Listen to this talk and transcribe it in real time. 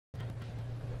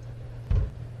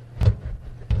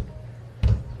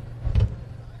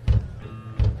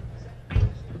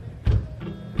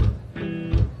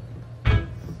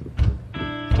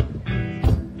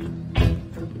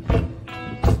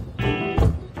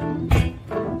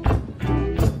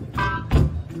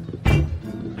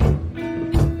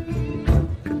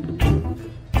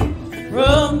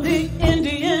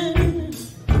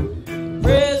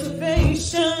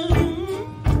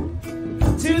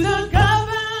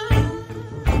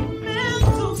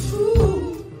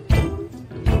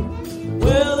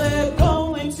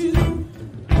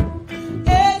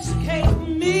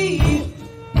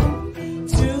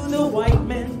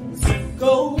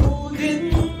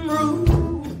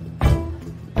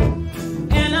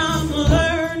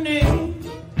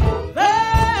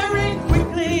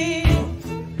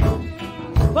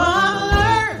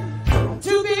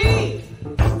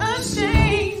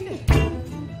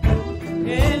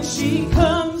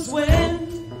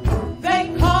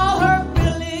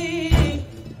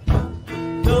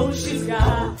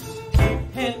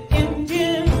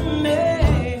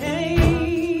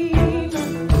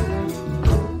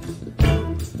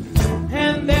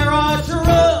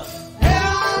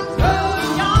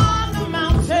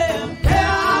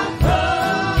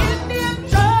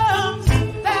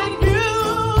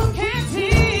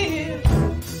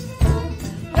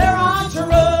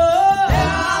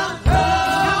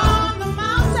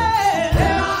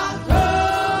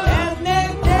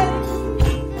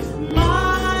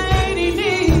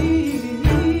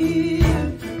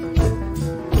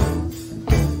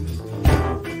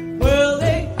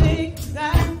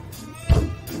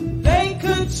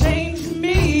changed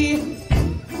me.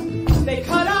 They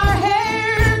cut our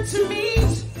hair to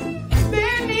meet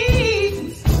their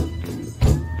needs.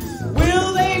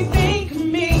 Will they think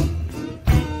me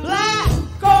black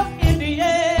or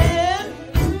Indian,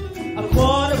 a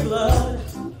quarter blood,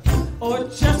 or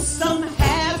just some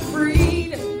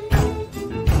half-breed?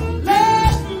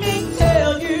 Let me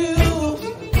tell you,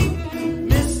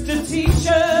 Mr.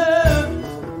 Teacher,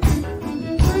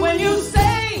 when you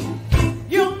say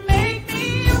you'll make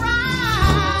me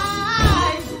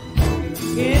rise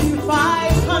in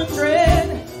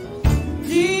 500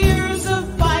 years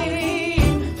of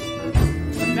fighting,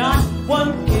 not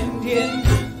one Indian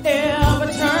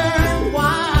ever turned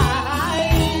white.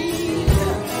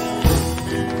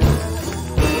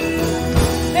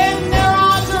 Then there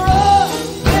are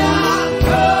drugs,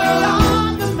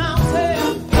 on the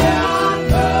mountain,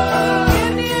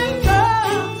 Indian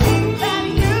drums that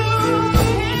you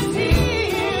can't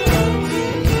hear.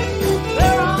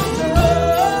 There are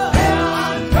drugs,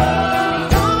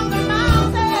 on the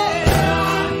mountain,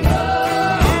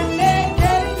 and they're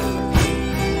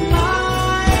getting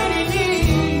mighty near.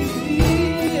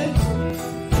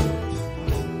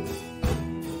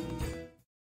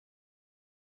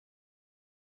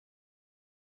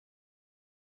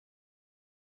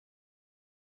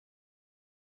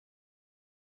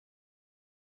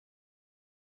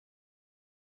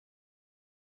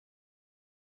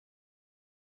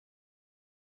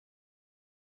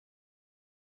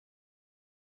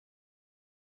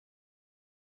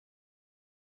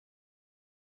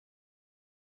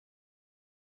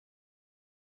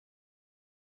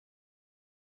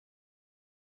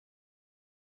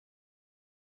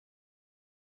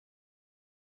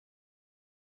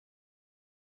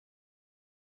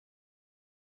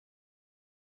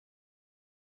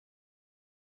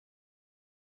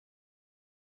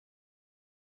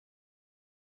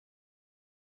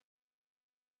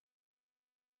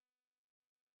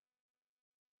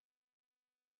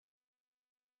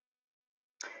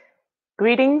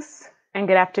 Greetings and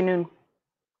good afternoon.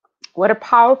 What a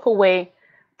powerful way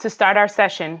to start our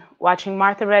session, watching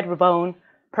Martha Red Rabone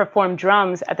perform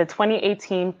drums at the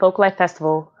 2018 Folklife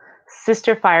Festival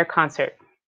Sister Fire concert.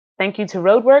 Thank you to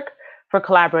Roadwork for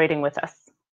collaborating with us.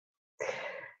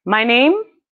 My name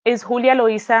is Julia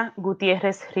Loisa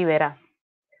Gutierrez-Rivera.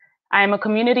 I am a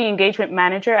community engagement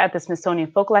manager at the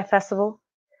Smithsonian Folklife Festival.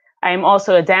 I am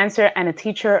also a dancer and a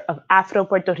teacher of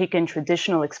Afro-Puerto Rican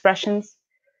traditional expressions.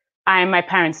 I am my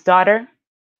parents' daughter.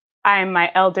 I am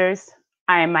my elders.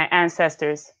 I am my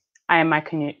ancestors. I am my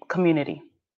community.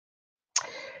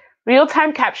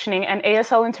 Real-time captioning and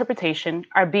ASL interpretation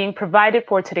are being provided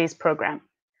for today's program.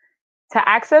 To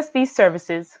access these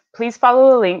services, please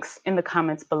follow the links in the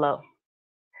comments below.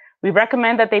 We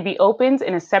recommend that they be opened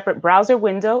in a separate browser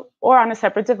window or on a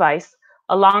separate device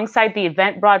alongside the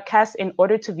event broadcast in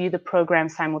order to view the program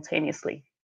simultaneously.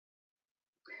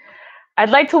 I'd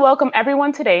like to welcome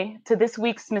everyone today to this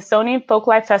week's Smithsonian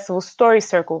Folklife Festival Story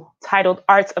Circle titled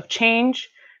Arts of Change,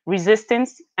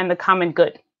 Resistance, and the Common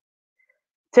Good.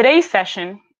 Today's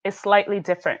session is slightly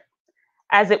different,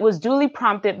 as it was duly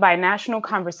prompted by a national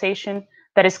conversation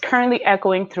that is currently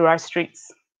echoing through our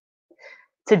streets.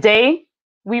 Today,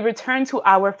 we return to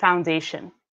our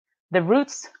foundation, the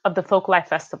roots of the Folklife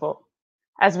Festival,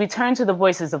 as we turn to the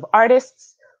voices of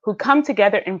artists who come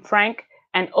together in frank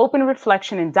and open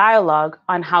reflection and dialogue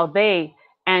on how they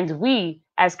and we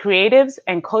as creatives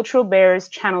and cultural bearers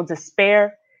channel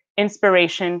despair,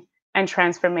 inspiration, and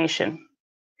transformation.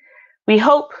 We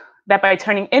hope that by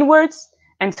turning inwards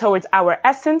and towards our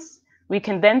essence, we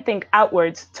can then think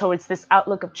outwards towards this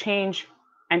outlook of change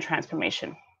and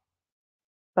transformation.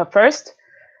 But first,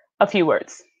 a few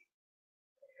words.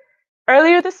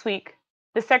 Earlier this week,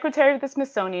 the Secretary of the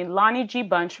Smithsonian, Lonnie G.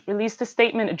 Bunch, released a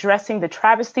statement addressing the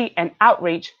travesty and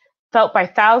outrage felt by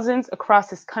thousands across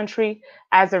this country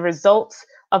as a result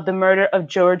of the murder of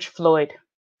George Floyd,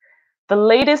 the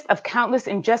latest of countless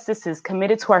injustices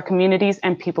committed to our communities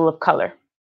and people of color.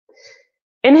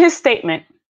 In his statement,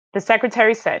 the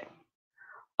Secretary said,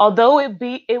 although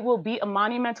it will be a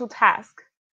monumental task,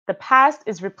 the past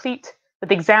is replete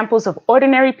with examples of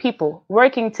ordinary people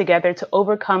working together to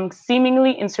overcome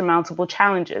seemingly insurmountable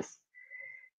challenges.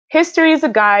 History is a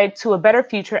guide to a better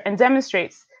future and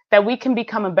demonstrates that we can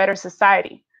become a better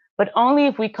society, but only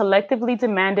if we collectively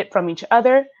demand it from each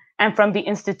other and from the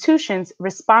institutions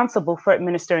responsible for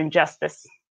administering justice.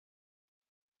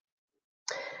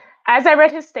 As I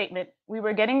read his statement, we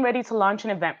were getting ready to launch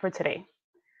an event for today,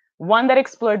 one that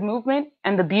explored movement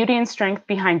and the beauty and strength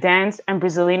behind dance and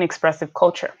Brazilian expressive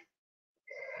culture.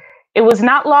 It was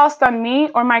not lost on me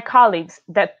or my colleagues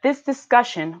that this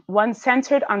discussion, one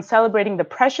centered on celebrating the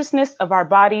preciousness of our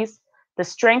bodies, the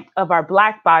strength of our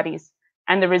Black bodies,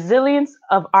 and the resilience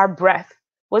of our breath,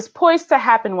 was poised to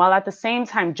happen while at the same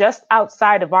time, just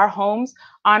outside of our homes,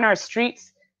 on our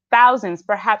streets, thousands,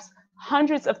 perhaps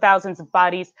hundreds of thousands of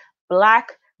bodies,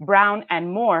 Black, brown,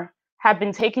 and more, have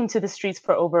been taken to the streets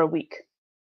for over a week.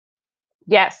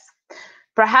 Yes,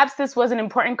 perhaps this was an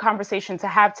important conversation to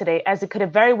have today, as it could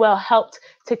have very well helped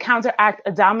to counteract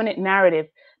a dominant narrative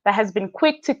that has been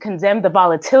quick to condemn the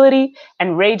volatility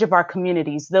and rage of our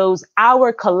communities, those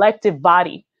our collective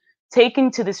body, taken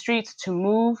to the streets to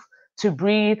move, to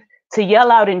breathe, to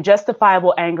yell out in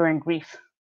justifiable anger and grief.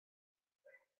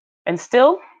 And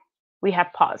still, we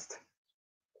have paused.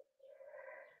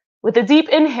 With a deep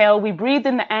inhale, we breathed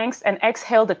in the angst and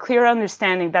exhaled a clear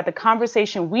understanding that the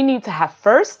conversation we need to have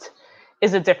first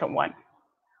is a different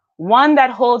one that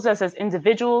holds us as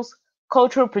individuals,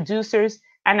 cultural producers,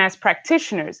 and as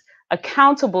practitioners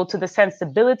accountable to the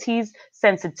sensibilities,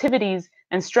 sensitivities,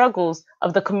 and struggles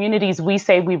of the communities we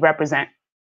say we represent.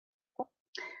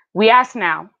 We ask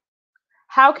now,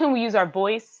 how can we use our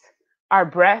voice, our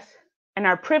breath, and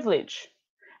our privilege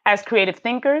as creative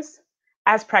thinkers,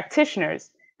 as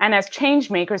practitioners, and as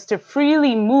change makers to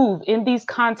freely move in these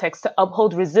contexts to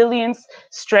uphold resilience,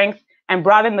 strength, and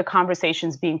broaden the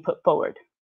conversations being put forward?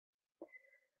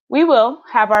 We will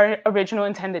have our original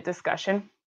intended discussion,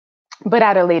 but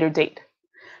at a later date,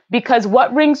 because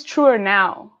what rings truer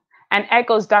now and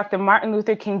echoes Dr. Martin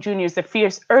Luther King Jr.'s The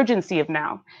Fierce Urgency of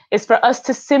Now is for us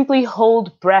to simply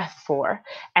hold breath for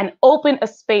and open a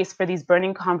space for these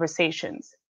burning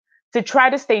conversations, to try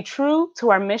to stay true to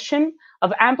our mission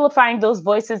of amplifying those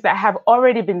voices that have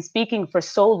already been speaking for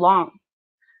so long,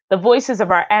 the voices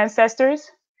of our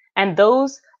ancestors and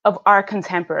those of our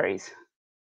contemporaries.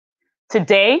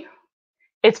 Today,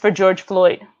 it's for George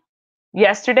Floyd.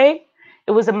 Yesterday,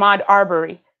 it was Ahmaud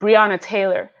Arbery, Breonna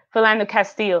Taylor, Philando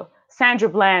Castile, Sandra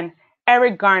Bland,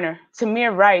 Eric Garner,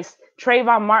 Tamir Rice,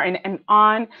 Trayvon Martin, and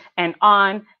on and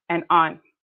on and on.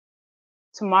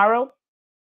 Tomorrow,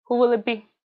 who will it be?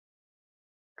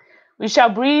 We shall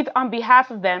breathe on behalf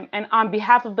of them and on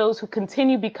behalf of those who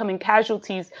continue becoming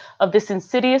casualties of this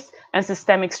insidious and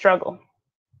systemic struggle.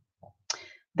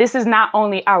 This is not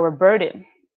only our burden,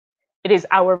 it is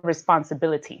our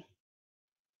responsibility.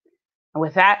 And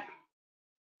with that,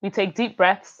 we take deep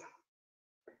breaths.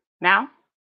 Now,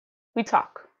 we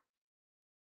talk.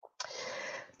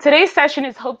 Today's session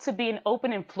is hoped to be an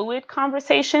open and fluid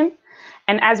conversation.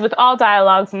 And as with all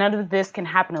dialogues, none of this can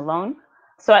happen alone.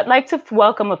 So I'd like to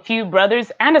welcome a few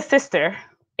brothers and a sister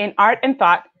in art and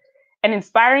thought, an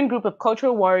inspiring group of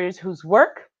cultural warriors whose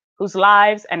work, whose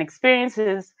lives and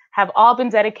experiences have all been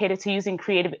dedicated to using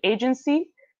creative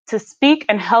agency to speak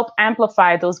and help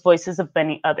amplify those voices of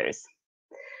many others.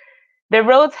 Their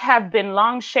roads have been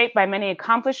long shaped by many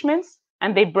accomplishments,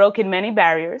 and they've broken many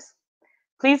barriers.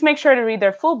 Please make sure to read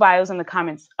their full bios in the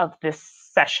comments of this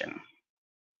session.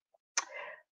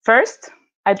 First,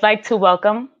 I'd like to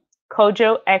welcome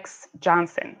Kojo X.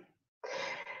 Johnson.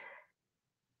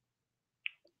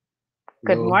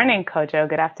 Good Hello. morning, Kojo.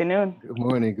 Good afternoon. Good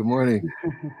morning. Good morning.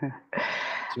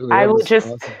 Julie, I that will was just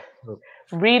awesome.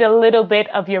 read a little bit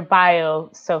of your bio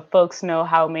so folks know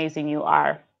how amazing you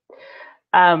are.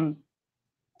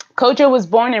 Kojo was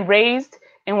born and raised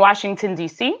in Washington,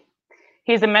 D.C.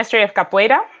 He is a maestre of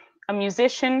capoeira, a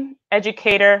musician,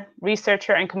 educator,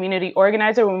 researcher, and community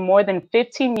organizer with more than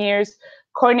 15 years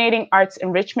coordinating arts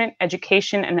enrichment,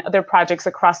 education, and other projects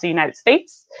across the United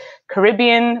States,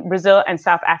 Caribbean, Brazil, and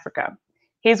South Africa.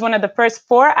 He is one of the first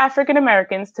 4 African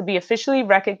Americans to be officially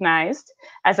recognized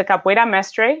as a capoeira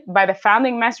mestre by the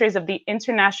founding mestres of the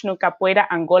International Capoeira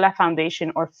Angola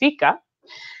Foundation, or FICA,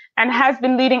 and has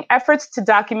been leading efforts to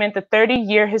document the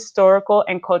 30-year historical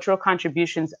and cultural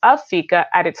contributions of FICA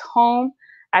at its home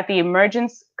at the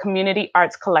Emergence Community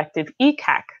Arts Collective,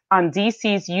 ECAC, on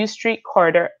DC's U Street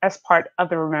corridor as part of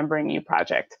the Remembering You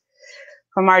project.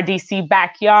 From our DC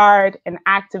backyard, an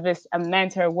activist, a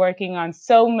mentor working on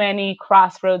so many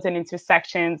crossroads and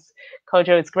intersections,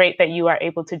 Kojo, it's great that you are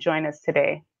able to join us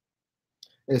today.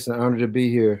 It's an honor to be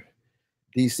here.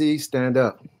 DC, stand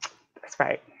up. That's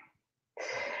right.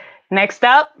 Next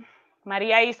up,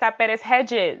 María Isa Pérez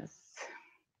Hedges.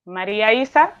 María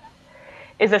Isa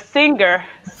is a singer,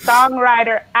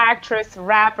 songwriter, actress,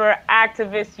 rapper,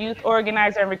 activist, youth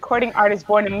organizer, and recording artist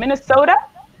born in Minnesota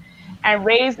and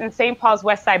raised in St. Paul's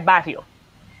West Side barrio.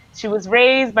 She was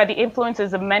raised by the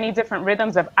influences of many different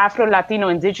rhythms of Afro-Latino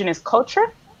indigenous culture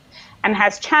and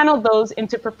has channeled those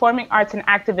into performing arts and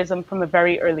activism from a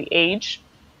very early age.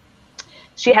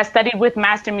 She has studied with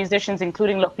master musicians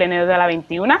including Los Pleneros de la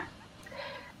 21,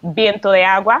 Viento de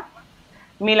Agua,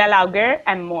 Mila Lauger,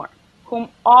 and more, whom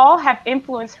all have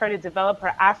influenced her to develop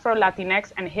her Afro,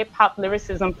 Latinx, and hip-hop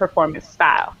lyricism performance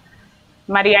style.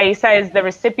 María Isa is the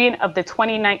recipient of the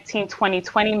 2019-2020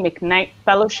 McKnight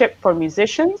Fellowship for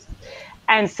Musicians,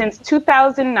 and since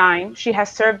 2009, she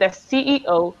has served as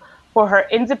CEO for her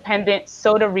independent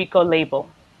Soda Rico label.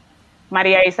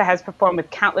 María Isa has performed with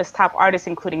countless top artists,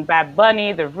 including Bad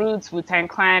Bunny, The Roots, Wu-Tang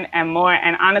Clan, and more.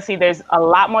 And honestly, there's a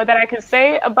lot more that I can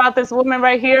say about this woman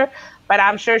right here, but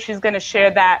I'm sure she's going to share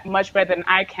that much better than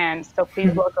I can. So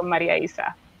please welcome María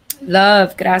Isa.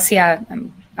 Love, gracias.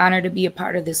 I'm honored to be a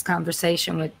part of this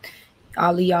conversation with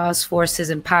all of y'all's forces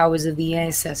and powers of the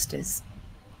ancestors.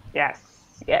 Yes,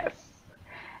 yes.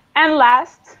 And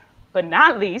last but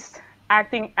not least,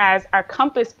 acting as our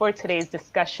compass for today's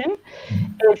discussion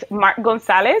is Mark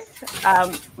Gonzales.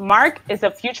 Mark is a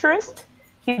futurist.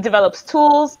 He develops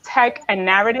tools, tech, and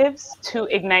narratives to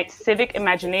ignite civic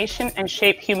imagination and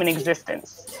shape human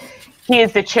existence. He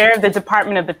is the chair of the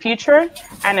Department of the Future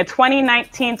and a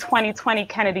 2019-2020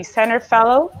 Kennedy Center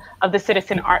Fellow of the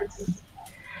Citizen Arts.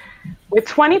 With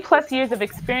 20 plus years of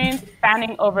experience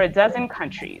spanning over a dozen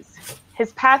countries,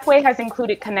 his pathway has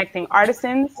included connecting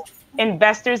artisans,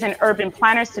 investors, and urban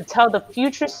planners to tell the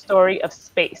future story of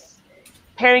space,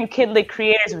 pairing kid-lit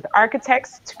creators with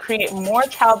architects to create more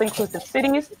child-inclusive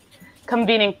cities,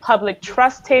 convening public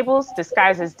trust tables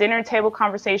disguised as dinner table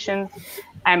conversations,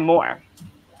 and more.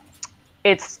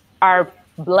 It's our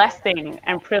blessing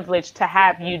and privilege to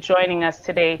have you joining us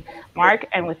today, Mark.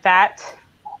 And with that,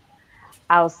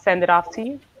 I'll send it off to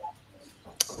you.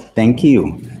 Thank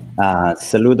you.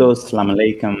 Saludos, salam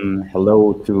alaikum.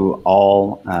 Hello to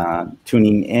all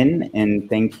tuning in, and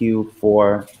thank you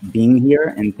for being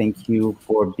here, and thank you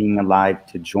for being alive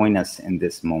to join us in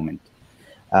this moment.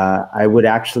 I would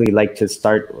actually like to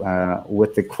start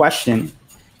with the question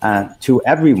to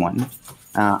everyone.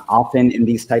 Often in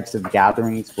these types of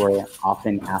gatherings, we're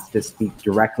often asked to speak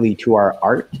directly to our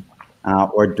art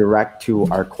or direct to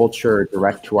our culture, or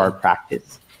direct to our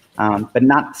practice. But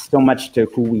not so much to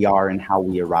who we are and how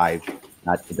we arrive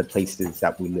to the places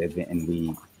that we live and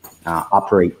we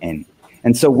operate in.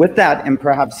 And so with that, and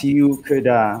perhaps you could,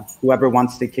 whoever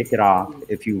wants to kick it off,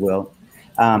 if you will,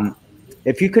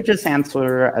 if you could just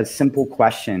answer a simple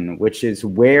question, which is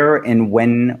where and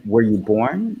when were you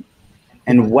born?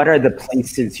 And what are the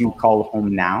places you call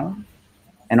home now?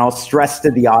 And I'll stress to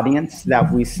the audience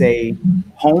that we say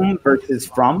home versus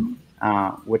from,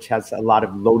 which has a lot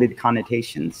of loaded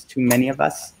connotations to many of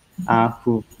us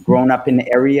who've grown up in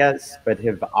areas but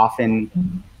have often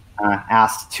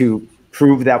asked to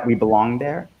prove that we belong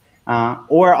there.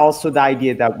 Or also the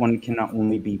idea that one cannot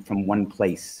only be from one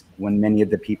place, when many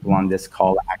of the people on this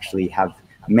call actually have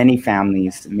many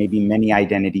families, maybe many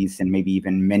identities, and maybe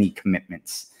even many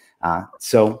commitments.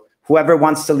 So whoever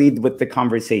wants to lead with the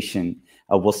conversation,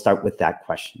 we'll start with that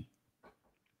question.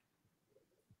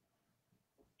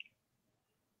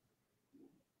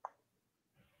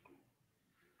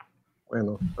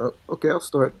 Bueno, okay, I'll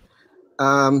start.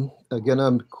 Again,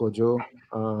 I'm Kojo,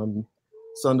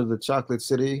 son of the Chocolate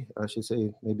City. I should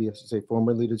say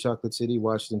formerly the Chocolate City,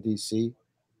 Washington, D.C.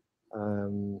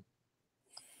 You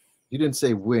didn't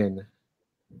say when.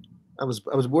 I was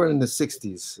born in the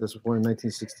 60s. I was born in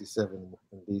 1967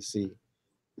 in D.C.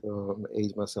 So I'm gonna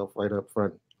age myself right up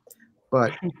front.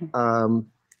 But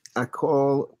I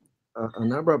call a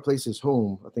number of places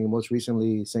home. I think most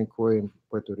recently St. Croix in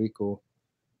Puerto Rico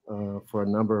for a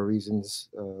number of reasons.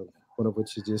 One of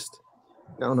which is just,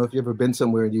 I don't know if you've ever been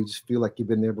somewhere and you just feel like you've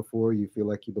been there before, you feel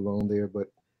like you belong there, but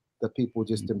the people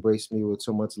just embraced me with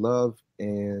so much love,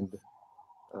 and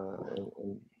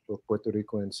both Puerto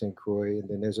Rico and St. Croix. And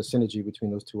then there's a synergy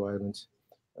between those two islands.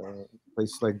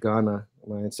 Places like Ghana,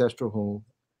 my ancestral home,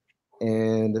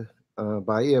 and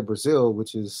Bahia, Brazil,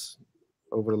 which is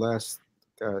over the last,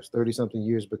 30-something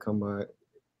years become my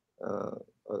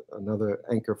another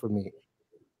anchor for me,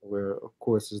 where, of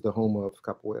course, is the home of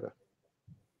capoeira.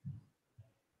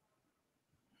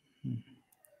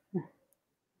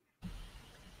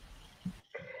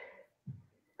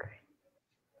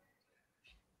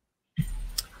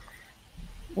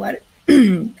 What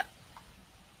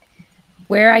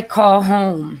where I call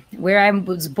home, where I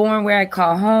was born, where I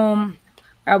call home.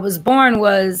 Where I was born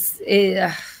was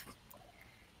in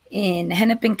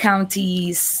Hennepin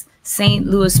County's St.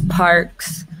 Louis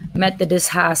Parks Methodist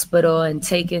Hospital, and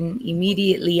taken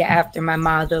immediately after my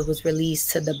mother was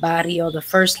released to the barrio, the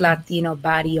first Latino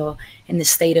barrio in the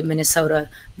state of Minnesota,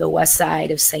 the west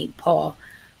side of St. Paul.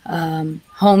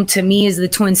 Home to me is the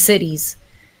Twin Cities,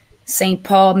 St.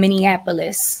 Paul,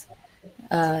 Minneapolis.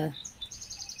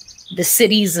 the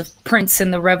cities of Prince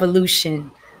and the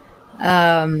Revolution.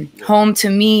 Home to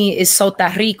me is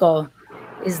Sota Rico,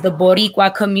 is the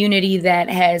Boricua community that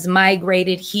has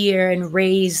migrated here and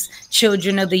raised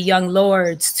children of the young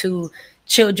lords to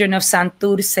children of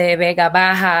Santurce, Vega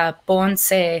Baja,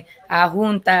 Ponce,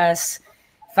 Ajuntas,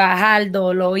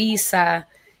 Fajardo, Loíza,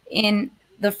 in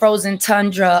the frozen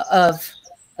tundra of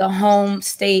the home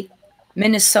state,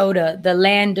 Minnesota, the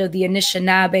land of the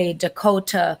Anishinaabe,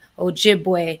 Dakota,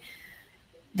 Ojibwe,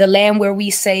 the land where we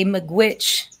say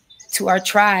Miigwech to our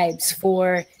tribes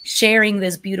for sharing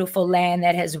this beautiful land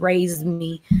that has raised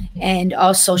me, and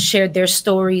also shared their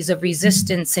stories of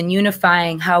resistance and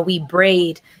unifying how we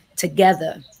braid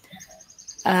together.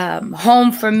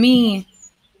 Home for me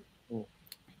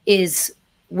is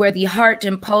where the heart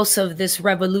and pulse of this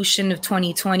revolution of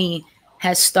 2020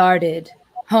 has started.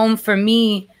 Home for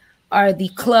me are the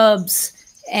clubs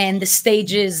and the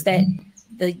stages that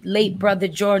the late brother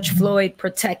George Floyd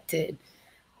protected.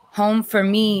 Home for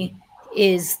me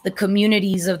is the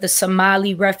communities of the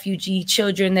Somali refugee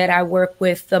children that I work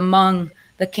with, among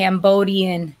the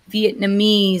Cambodian,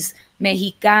 Vietnamese,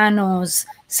 Mexicanos,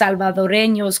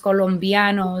 Salvadoreños,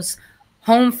 Colombianos.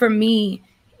 Home for me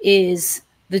is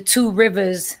the two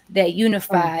rivers that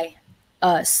unify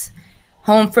us.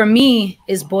 Home for me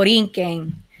is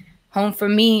Borinquen. Home for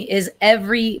me is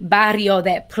every barrio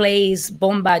that plays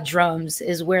bomba drums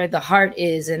is where the heart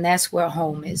is, and that's where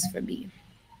home is for me.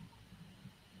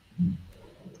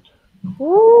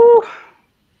 Ooh.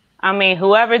 I mean,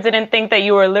 whoever didn't think that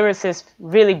you were a lyricist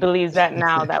really believes that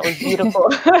now. That was beautiful.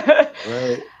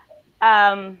 Right.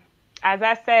 As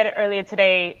I said earlier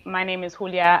today, my name is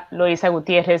Julia Loisa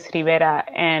Gutierrez-Rivera,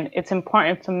 and it's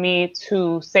important for me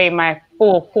to say my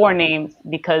full four names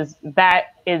because that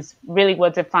is really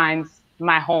what defines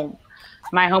my home.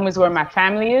 My home is where my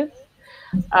family is.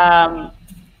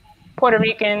 Puerto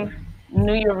Rican,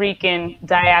 New Yorican,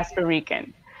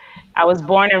 diasporican. I was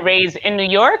born and raised in New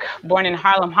York, born in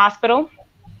Harlem Hospital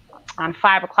on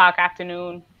 5 o'clock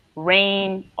afternoon,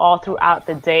 rain all throughout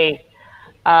the day.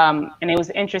 And it was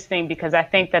interesting because I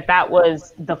think that that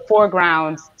was the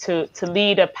foreground to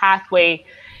lead a pathway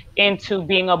into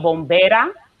being a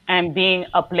bombera and being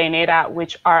a plenera,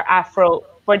 which are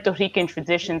Afro-Puerto Rican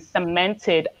traditions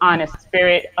cemented on a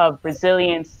spirit of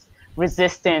resilience,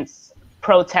 resistance,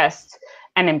 protest,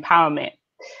 and empowerment.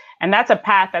 And that's a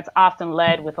path that's often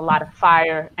led with a lot of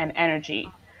fire and energy.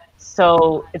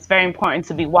 So it's very important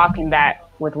to be walking that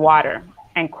with water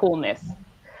and coolness.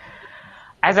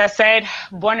 As I said,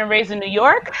 born and raised in New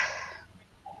York,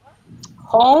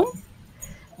 home,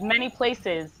 many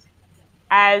places.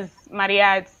 As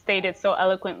Maria stated so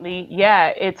eloquently, yeah,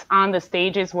 it's on the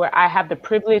stages where I have the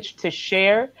privilege to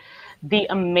share the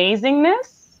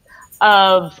amazingness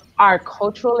of our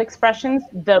cultural expressions,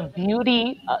 the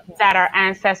beauty that our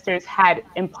ancestors had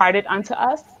imparted unto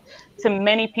us, to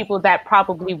many people that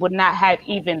probably would not have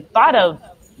even thought of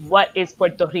what is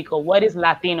Puerto Rico, what is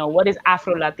Latino, what is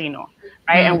Afro-Latino,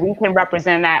 right? And we can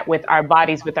represent that with our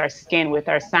bodies, with our skin, with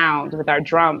our sound, with our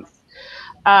drums.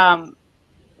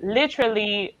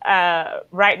 Literally,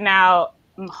 right now,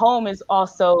 home is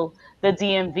also the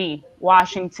DMV,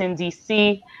 Washington,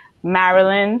 D.C.,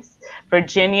 Maryland,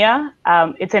 Virginia.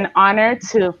 It's an honor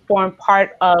to form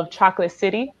part of Chocolate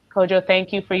City. Kojo,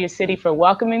 thank you for your city for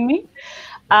welcoming me.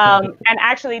 And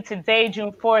actually today,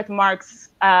 June 4th, marks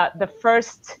the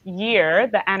first year,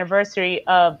 the anniversary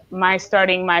of my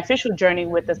starting my official journey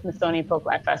with the Smithsonian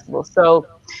Folklife Festival. So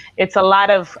it's a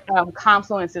lot of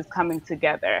confluences coming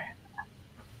together.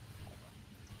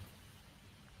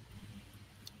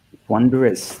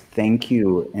 Wondrous, thank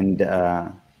you. And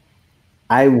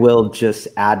I will just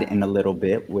add in a little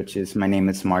bit, which is my name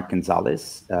is Mark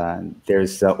Gonzales.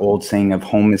 There's the old saying of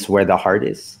home is where the heart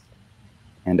is.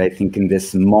 And I think in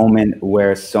this moment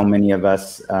where so many of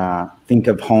us think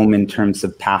of home in terms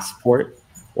of passport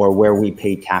or where we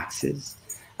pay taxes,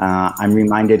 I'm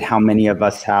reminded how many of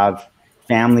us have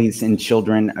families and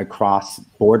children across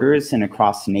borders and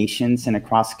across nations and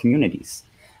across communities.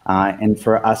 And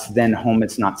for us, then home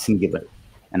is not singular.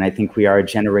 And I think we are a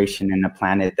generation and a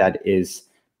planet that is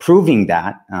proving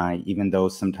that, even though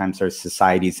sometimes our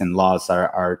societies and laws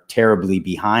are terribly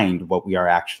behind what we are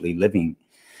actually living.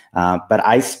 But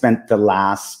I spent the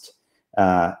last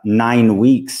 9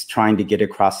 weeks trying to get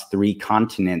across 3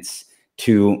 continents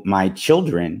to my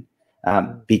children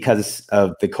because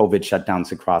of the COVID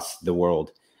shutdowns across the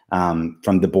world,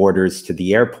 from the borders to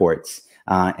the airports.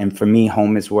 And for me,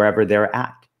 home is wherever they're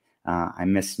at. I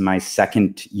missed my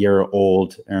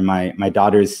 2-year-old, or my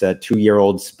daughter's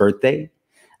 2-year-old's birthday.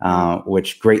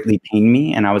 which greatly pained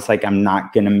me. And I was like, I'm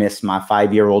not going to miss my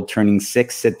 5-year-old turning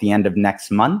 6 at the end of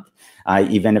next month,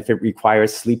 even if it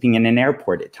requires sleeping in an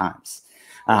airport at times.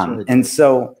 Right. And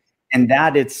so, and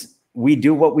that we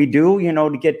do what we do, you know,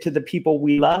 to get to the people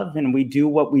we love, and we do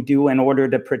what we do in order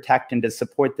to protect and to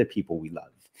support the people we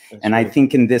love. And right. I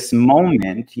think in this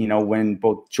moment, you know, when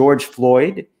both George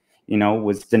Floyd, you know,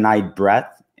 was denied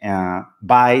breath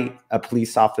by a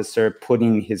police officer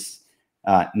putting his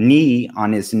knee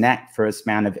on his neck for a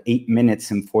span of 8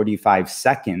 minutes and 45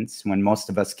 seconds, when most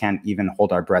of us can't even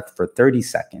hold our breath for 30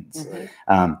 seconds.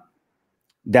 Right.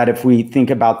 That if we think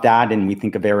about that, and we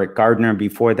think of Eric Gardner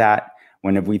before that,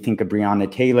 if we think of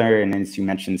Breonna Taylor, and as you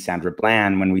mentioned, Sandra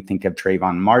Bland, when we think of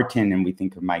Trayvon Martin, and we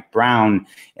think of Mike Brown,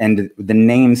 and the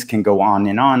names can go on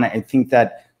and on. I think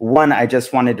that, one, I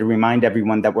just wanted to remind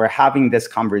everyone that we're having this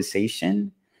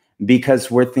conversation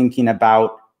because we're thinking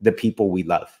about the people we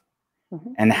love.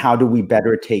 And how do we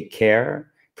better take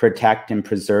care, protect, and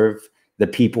preserve the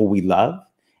people we love,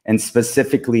 and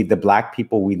specifically the Black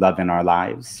people we love in our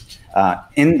lives,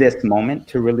 in this moment,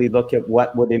 to really look at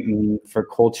what would it mean for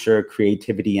culture,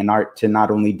 creativity, and art to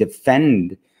not only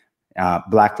defend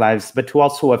Black lives, but to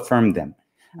also affirm them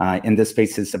in the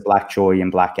spaces of Black joy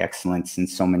and Black excellence and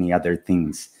so many other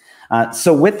things.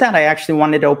 So with that, I actually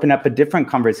wanted to open up a different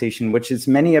conversation, which is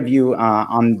many of you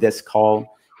on this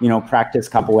call, you know, practice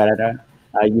capoeira.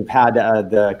 You've had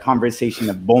the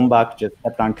conversation of bombak just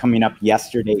kept on coming up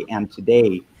yesterday and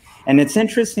today. And it's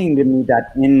interesting to me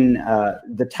that in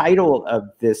the title of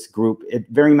this group, it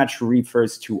very much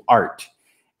refers to art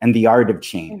and the art of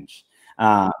change.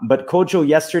 But Kojo,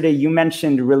 yesterday you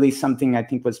mentioned really something I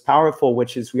think was powerful,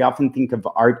 which is we often think of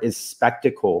art as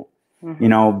spectacle, you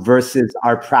know, versus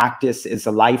our practice is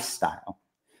a lifestyle.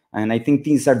 And I think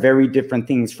these are very different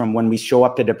things from when we show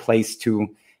up at a place to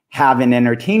have an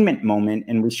entertainment moment,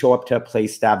 and we show up to a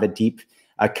place to have a deep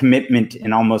commitment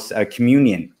and almost a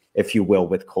communion, if you will,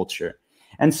 with culture.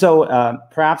 And so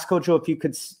perhaps, Kojo, if you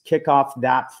could kick off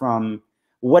that from,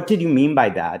 what did you mean by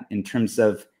that in terms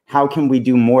of how can we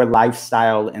do more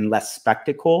lifestyle and less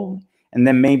spectacle? And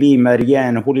then maybe Maria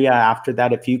and Julia after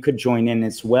that, if you could join in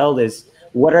as well, as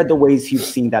what are the ways you've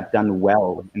seen that done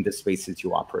well in the spaces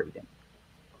you operate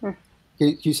in?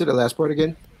 Can you say the last part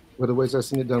again? What are the ways I've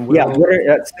seen it done well?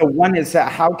 Yeah, so one is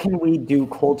how can we do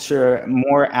culture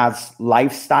more as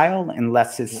lifestyle and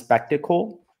less as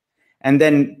spectacle? And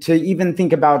then to even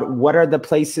think about what are the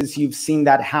places you've seen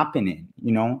that happen in,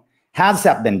 you know, has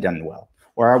that been done well?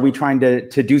 Or are we trying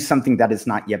to do something that has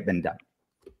not yet been done?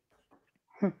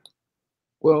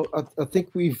 Well, I think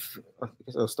I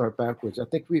guess I'll start backwards. I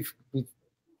think we've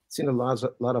seen a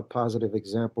lot of positive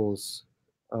examples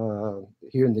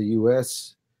here in the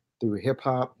U.S. through hip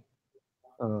hop,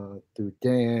 through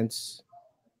dance,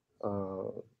 you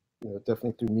know,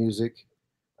 definitely through music.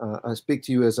 I speak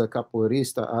to you as a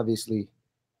capoeirista, obviously,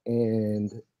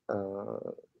 and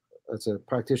as a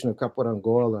practitioner of capoeira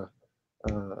Angola.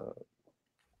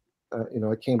 You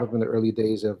know, I came up in the early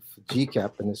days of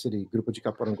GCAP in the city, Grupo de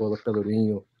Capoeira Angola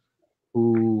Pelourinho,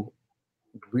 who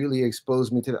really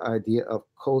exposed me to the idea of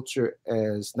culture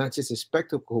as not just a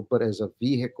spectacle, but as a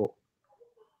vehicle.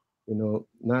 You know,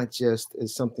 not just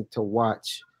as something to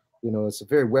watch. You know, it's a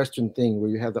very Western thing where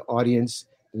you have the audience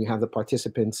and you have the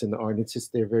participants, and the audience sits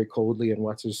there very coldly and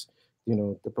watches, you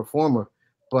know, the performer.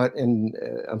 But, and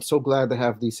I'm so glad to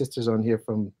have these sisters on here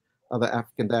from other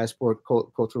African diaspora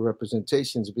cultural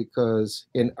representations, because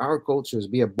in our cultures,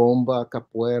 be it bomba,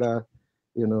 capoeira,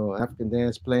 you know, African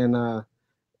dance, plena,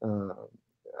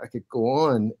 I could go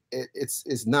on.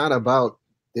 It's not about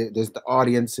there's the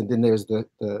audience and then there's the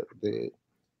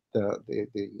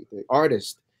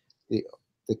artist, the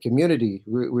community.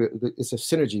 It's a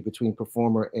synergy between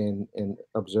performer and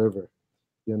observer.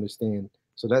 You understand?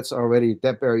 So that's already,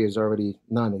 that barrier is already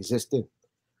non-existent.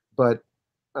 But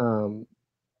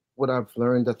what I've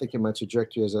learned, I think, in my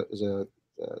trajectory as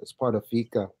part of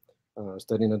FICA,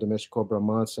 studying under Mr. Cobra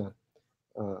Mansa,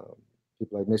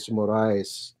 people like Mr.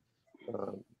 Moraes,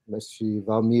 Mr.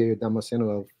 Valmir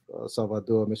Damasceno of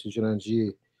Salvador, Mr.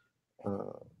 Jurandir,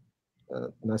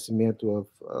 Nascimento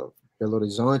of Belo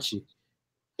Horizonte,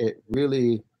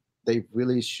 they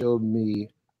really showed me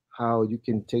how you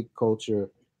can take culture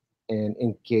and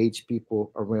engage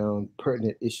people around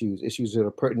pertinent issues that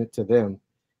are pertinent to them,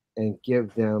 and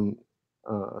give them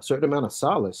a certain amount of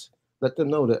solace. Let them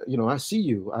know that, you know, I see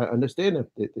you, I understand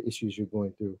the issues you're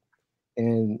going through,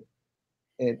 and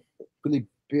really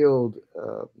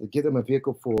give them a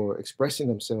vehicle for expressing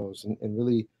themselves, and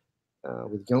really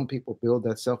with young people build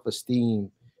that self-esteem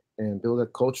and build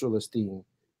that cultural esteem.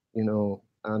 You know,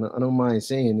 I don't mind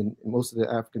saying, in most of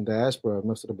the African diaspora,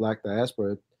 most of the Black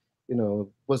diaspora, you know,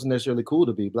 wasn't necessarily cool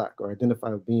to be Black or identify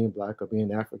with being Black or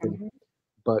being African,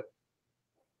 but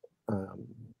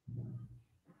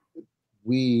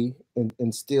we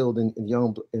instilled in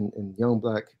young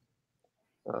Black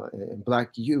and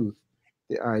Black youth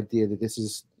the idea that this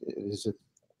is a,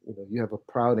 you know, you have a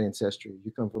proud ancestry.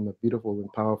 You come from a beautiful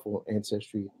and powerful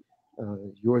ancestry.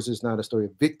 Yours is not a story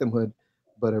of victimhood,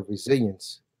 but of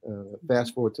resilience.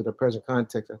 Fast forward to the present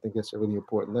context, I think that's a really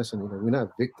important lesson. You know, we're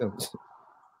not victims.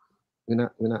 We're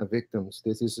not victims.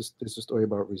 This is a story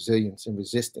about resilience and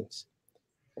resistance,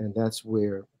 and that's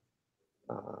where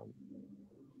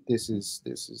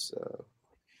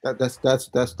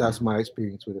that's my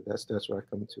experience with it. That's where I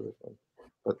come to it from.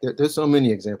 But there's so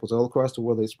many examples all across the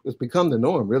world. It's become the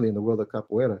norm, really, in the world of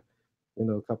capoeira. You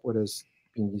know, capoeira is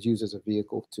being used as a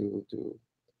vehicle to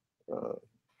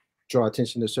draw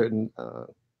attention to certain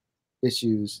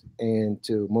issues and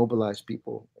to mobilize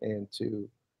people and to,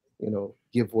 you know,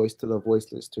 give voice to the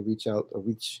voiceless, to reach out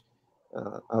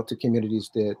to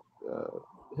communities that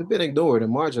have been ignored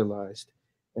and marginalized,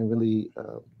 and really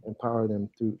empower them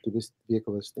through this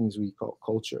vehicle as things we call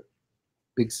culture,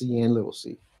 big C and little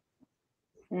c.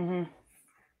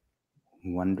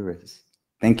 Wondrous.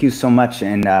 Thank you so much.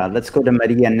 And let's go to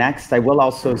Maria next. I will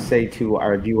also say to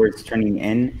our viewers tuning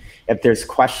in, if there's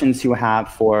questions you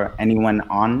have for anyone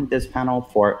on this panel,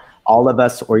 for all of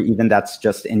us, or even that's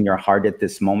just in your heart at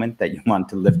this moment that you want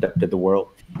to lift up to the world,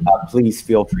 please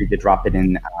feel free to drop it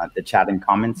in the chat and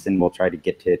comments, and we'll try to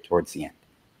get to it towards the end.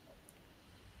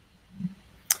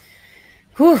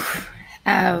 Whew.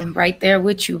 Right there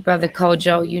with you, Brother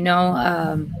Kojo. You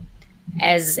know,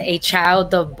 as a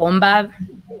child of Bomba,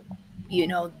 you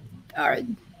know,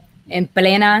 in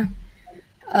plena,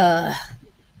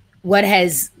 what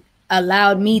has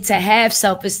allowed me to have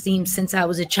self-esteem since I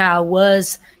was a child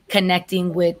was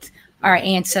connecting with our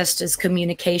ancestors'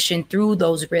 communication through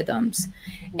those rhythms,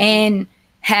 and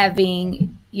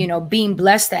having, you know, being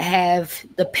blessed to have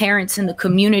the parents in the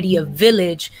community of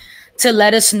village to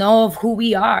let us know of who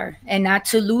we are, and not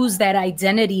to lose that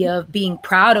identity of being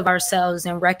proud of ourselves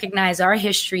and recognize our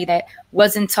history that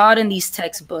wasn't taught in these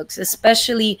textbooks,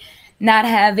 especially not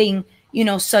having, you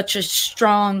know, such a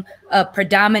strong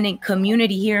predominant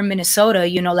community here in Minnesota,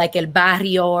 you know, like El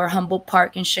Barrio or Humboldt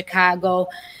Park in Chicago,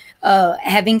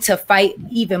 having to fight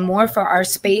even more for our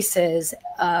spaces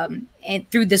and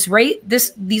through these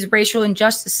racial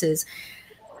injustices.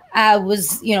 I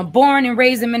was, you know, born and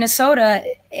raised in Minnesota,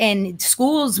 and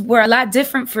schools were a lot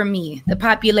different for me. The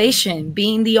population,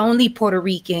 being the only Puerto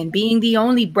Rican, being the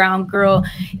only brown girl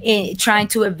trying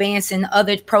to advance in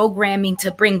other programming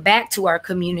to bring back to our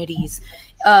communities,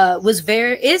 is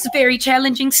very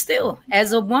challenging still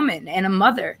as a woman and a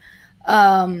mother.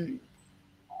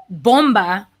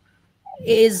 Bomba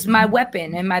is my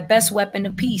weapon and my best weapon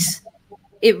of peace.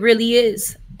 It really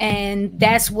is. And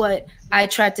that's what I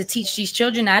try to teach these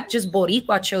children, not just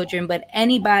Boricua children, but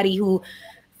anybody who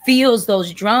feels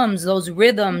those drums, those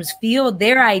rhythms, feel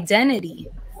their identity,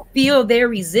 feel their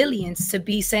resilience, to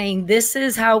be saying, this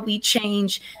is how we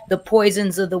change the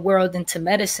poisons of the world into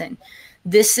medicine.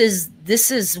 This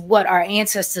is what our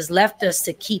ancestors left us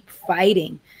to keep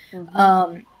fighting.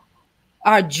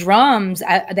 Our drums,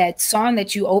 that song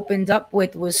that you opened up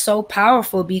with was so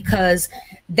powerful, because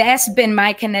that's been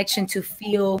my connection to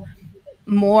feel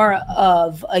more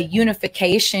of a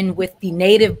unification with the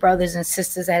Native brothers and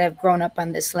sisters that have grown up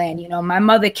on this land. You know, my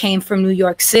mother came from New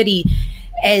York City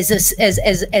as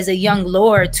a young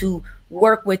lord to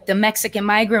work with the Mexican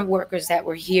migrant workers that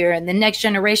were here, and the next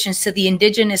generations, to the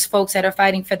indigenous folks that are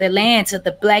fighting for their land, to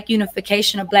the Black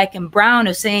unification of Black and brown,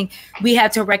 of saying we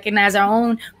have to recognize our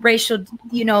own racial,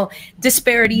 you know,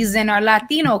 disparities in our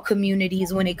Latino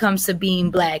communities when it comes to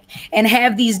being Black, and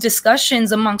have these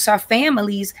discussions amongst our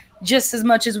families just as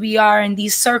much as we are in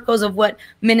these circles of what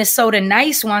Minnesota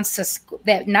nice wants to,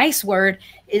 that nice word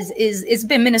is it's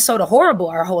been Minnesota horrible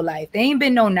our whole life. They ain't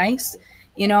been no nice,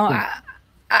 you know.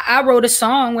 I wrote a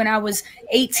song when I was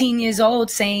 18 years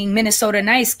old saying, Minnesota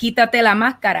nice, quítate la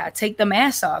máscara, take the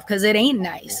mask off, because it ain't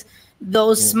nice.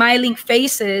 Those smiling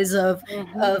faces of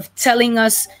telling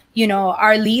us, you know,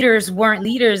 our leaders weren't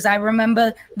leaders. I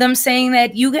remember them saying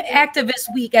that you activist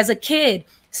week as a kid,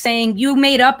 saying you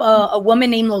made up a woman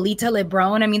named Lolita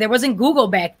Lebron. I mean, there wasn't Google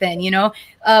back then, you know.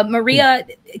 Maria,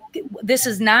 this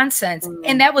is nonsense.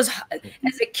 And that was,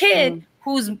 as a kid,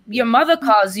 whose your mother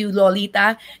calls you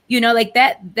Lolita, you know, like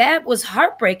that was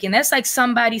heartbreaking. That's like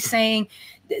somebody saying,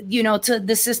 you know, to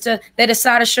the sister that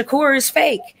Asada Shakur is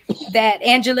fake, that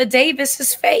Angela Davis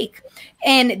is fake.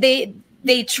 And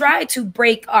they try to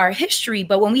break our history.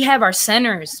 But when we have our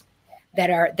centers, that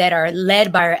are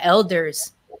led by our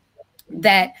elders,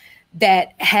 that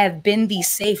have been these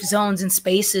safe zones and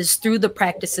spaces through the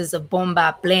practices of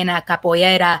bomba, plena,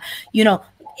 capoeira, you know,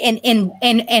 and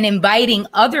inviting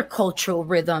other cultural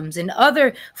rhythms and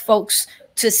other folks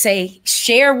to say,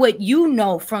 share what you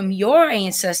know from your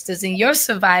ancestors and your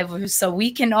survivors, so we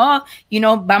can all, you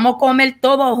know, vamos a comer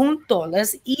todo junto,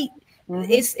 let's eat.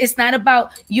 It's not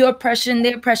about your oppression,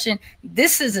 their oppression.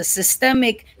 This is a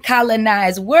systemic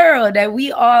colonized world that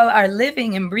we all are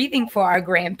living and breathing for our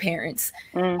grandparents.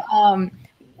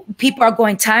 People are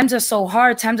going, times are so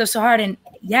hard. And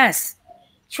yes,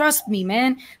 trust me,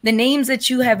 man, the names that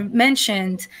you have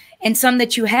mentioned and some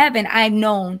that you haven't, I've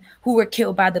known who were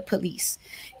killed by the police,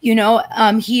 you know,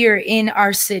 here in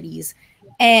our cities.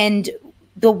 And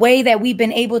the way that we've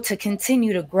been able to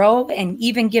continue to grow and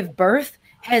even give birth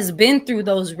has been through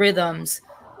those rhythms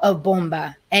of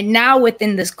bomba. And now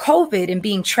within this COVID and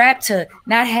being trapped to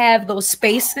not have those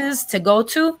spaces to go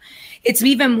to, it's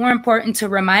even more important to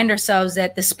remind ourselves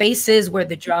that the space is where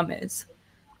the drum is.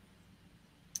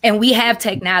 And we have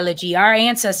technology. Our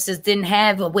ancestors didn't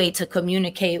have a way to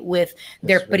communicate with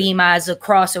their primas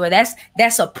across, or that's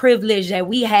a privilege that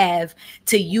we have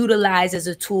to utilize as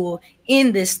a tool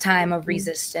in this time of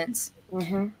resistance.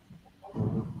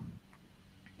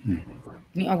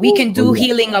 You know, we can do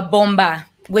healing a bomba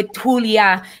with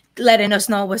Julia letting us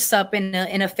know what's up in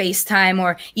a FaceTime,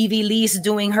 or Evie Lee's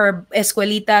doing her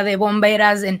escuelita de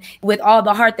bomberas, and with all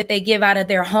the heart that they give out of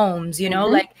their homes, you know,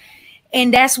 like,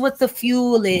 and that's what the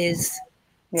fuel is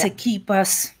to keep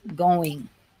us going.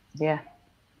 Yeah.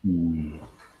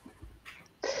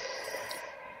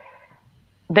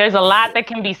 There's a lot that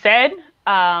can be said.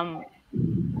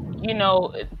 You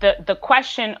know, the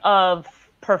question of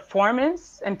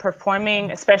performance and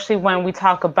performing, especially when we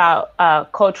talk about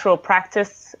cultural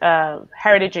practice,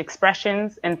 heritage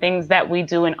expressions, and things that we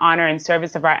do in honor and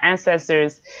service of our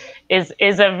ancestors, is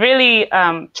a really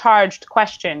charged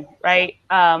question, right?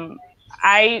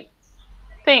 I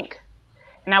think,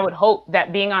 and I would hope,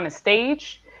 that being on a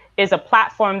stage is a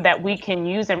platform that we can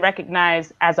use and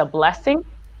recognize as a blessing,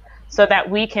 so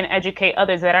that we can educate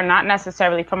others that are not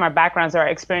necessarily from our backgrounds or our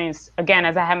experience, again,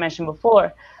 as I had mentioned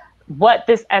before, what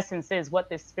this essence is, what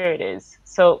this spirit is.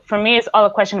 So for me, it's all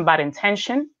a question about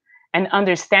intention and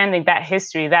understanding that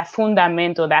history, that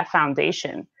fundamento, that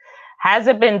foundation. Has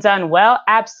it been done well?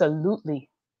 Absolutely.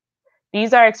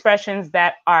 These are expressions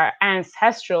that are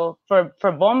ancestral for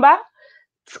bomba,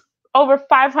 over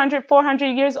 500, 400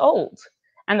 years old.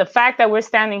 And the fact that we're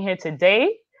standing here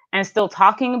today and still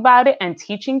talking about it and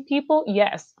teaching people,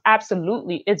 yes,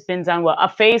 absolutely, it's been done well. A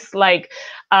face like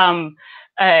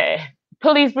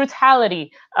police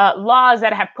brutality, laws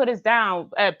that have put us down,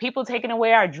 people taking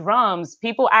away our drums,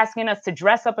 people asking us to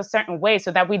dress up a certain way so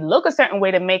that we look a certain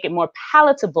way to make it more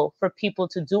palatable for people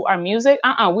to do our music.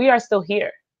 We are still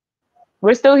here.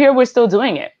 We're still here. We're still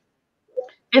doing it.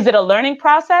 Is it a learning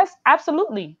process?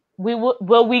 Absolutely.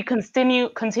 Will we continue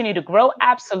to grow?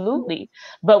 Absolutely.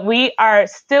 But we are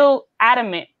still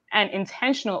adamant and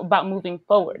intentional about moving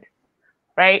forward,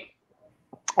 right?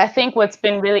 I think what's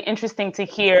been really interesting to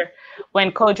hear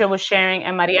when Kojo was sharing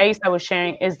and María Isa was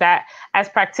sharing is that as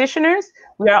practitioners,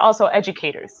 we are also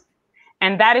educators.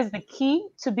 And that is the key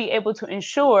to be able to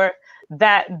ensure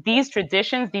that these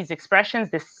traditions, these expressions,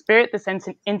 this spirit, this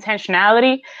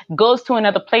intentionality goes to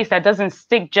another place, that doesn't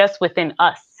stick just within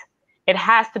us. It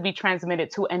has to be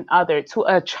transmitted to another, to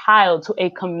a child, to a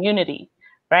community,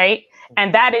 right?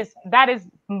 And that is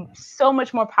so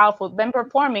much more powerful than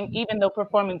performing, even though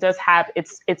performing does have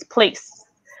its place.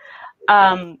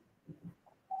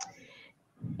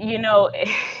 You know,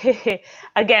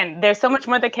 again, there's so much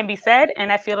more that can be said,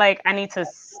 and I feel like I need to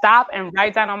stop and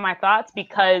write down all my thoughts,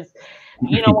 because,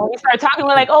 you know, when we start talking,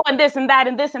 we're like, oh, and this and that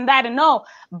and this and that, and no.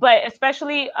 But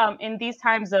especially in these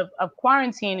times of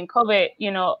quarantine and COVID,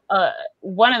 you know,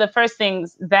 one of the first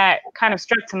things that kind of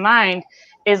struck to mind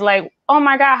is like, oh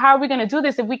my God, how are we going to do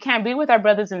this if we can't be with our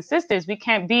brothers and sisters? We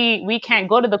can't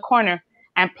go to the corner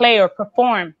and play or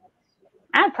perform.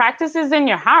 And practice is in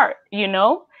your heart, you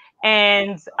know?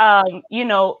 And, you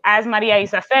know, as María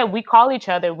Isa said, we call each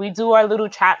other, we do our little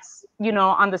chats, you know,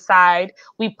 on the side,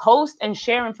 we post and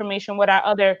share information what our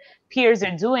other peers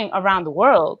are doing around the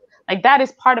world. Like, that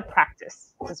is part of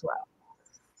practice as well.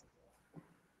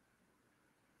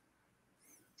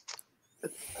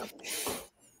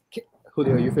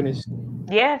 Julio, are you finished?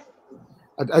 Yes.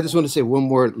 I just want to say one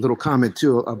more little comment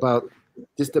too about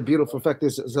just the beautiful fact.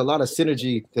 There's a lot of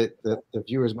synergy that the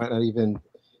viewers might not even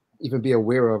be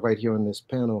aware of right here on this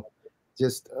panel.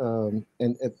 Just and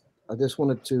I just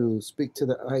wanted to speak to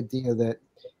the idea that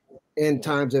in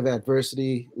times of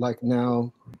adversity, like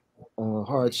now,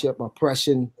 hardship,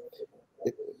 oppression,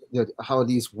 how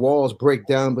these walls break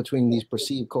down between these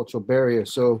perceived cultural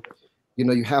barriers. So,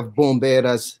 you have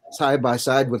bomberas side by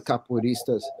side with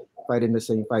capoeiristas fighting the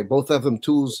same fight. Both of them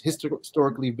tools,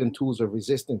 historically been tools of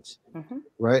resistance,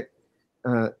 right?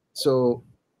 So,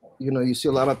 you see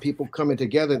a lot of people coming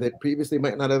together that previously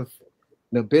might not have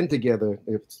been together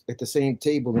at the same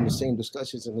table, in the same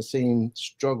discussions, in the same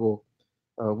struggle.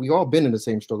 We all been in the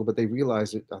same struggle, but they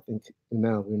realize it, I think,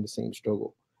 now we're in the same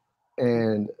struggle.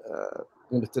 And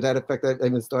to that effect, I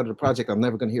even started a project I'm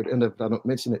never going to hear the end of, I don't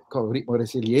mention it, called Ritmo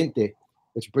Resiliente,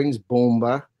 which brings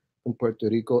bomba from Puerto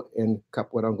Rico and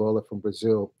capoeira Angola from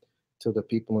Brazil to the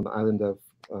people on the island of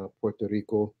Puerto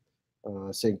Rico,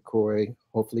 St. Croix.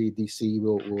 Hopefully DC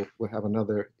will have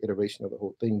another iteration of the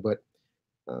whole thing, but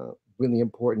really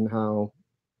important how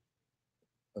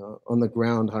on the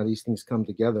ground, how these things come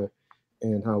together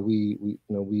and how we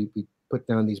put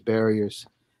down these barriers,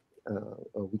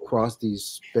 or we cross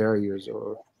these barriers,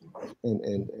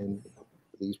 and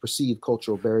these perceived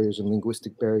cultural barriers and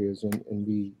linguistic barriers, and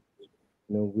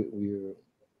we're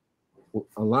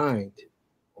aligned,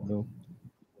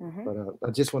 But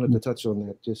I just wanted to touch on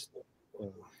that, just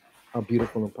how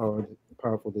beautiful and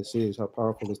powerful this is, how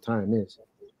powerful this time is.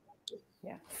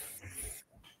 Yeah.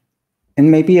 And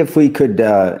maybe if we could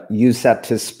use that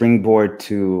to springboard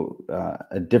to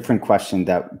a different question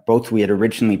that both we had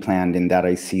originally planned and that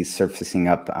I see surfacing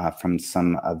up from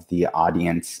some of the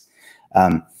audience.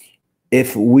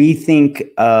 If we think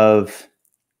of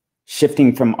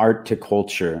shifting from art to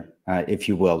culture, if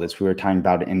you will, as we were talking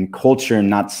about, and culture,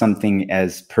 not something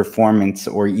as performance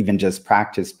or even just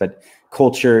practice, but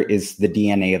culture is the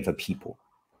DNA of a people.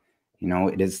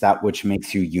 It is that which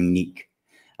makes you unique.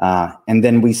 And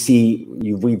then we see,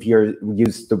 we've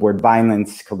used the word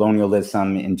violence,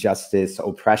 colonialism, injustice,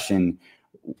 oppression.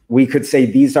 We could say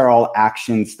these are all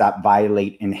actions that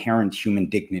violate inherent human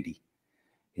dignity,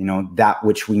 that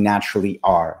which we naturally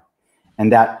are.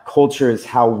 And that culture is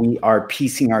how we are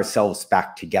piecing ourselves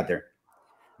back together.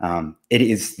 It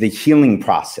is the healing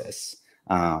process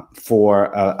for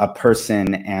a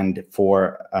person and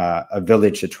for a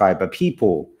village, a tribe, a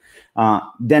people.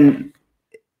 Then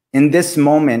in this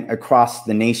moment across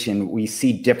the nation, we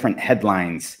see different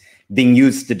headlines being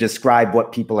used to describe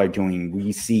what people are doing.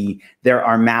 We see there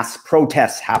are mass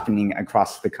protests happening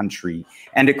across the country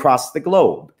and across the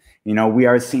globe. We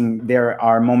are seeing there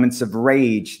are moments of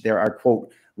rage, there are,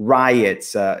 quote,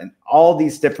 riots, all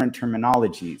these different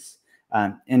terminologies.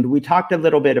 And we talked a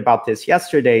little bit about this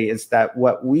yesterday, is that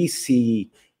what we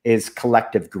see is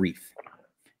collective grief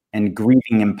and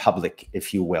grieving in public,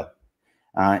 if you will.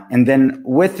 And then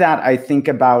with that, I think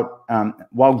about,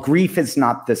 while grief is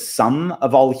not the sum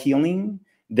of all healing,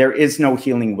 there is no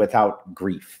healing without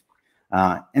grief.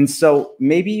 And so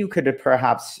maybe you could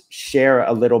perhaps share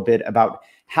a little bit about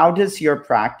how does your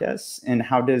practice and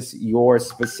how does your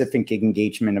specific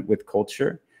engagement with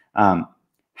culture,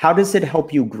 how does it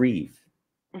help you grieve?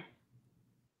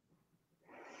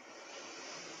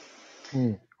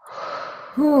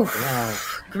 Wow.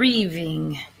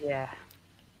 Grieving. Yeah.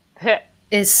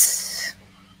 Is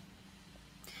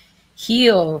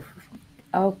heal.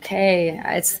 Okay.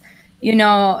 It's,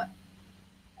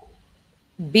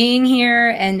 being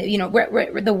here and,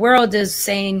 where the world is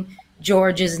saying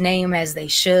George's name as they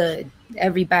should.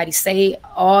 Everybody say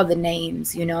all the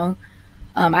names,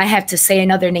 I have to say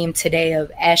another name today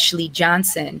of Ashley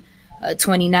Johnson, a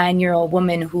 29-year-old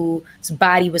woman whose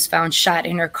body was found shot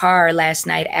in her car last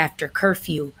night after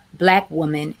curfew. Black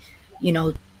woman,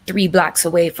 3 blocks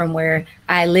away from where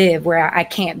I live, where I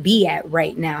can't be at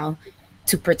right now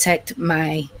to protect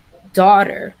my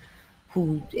daughter,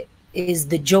 who is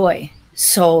the joy.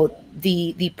 So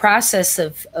the process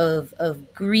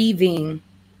of grieving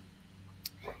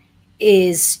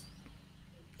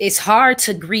it's hard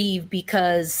to grieve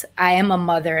because I am a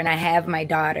mother and I have my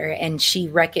daughter, and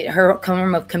her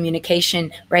form of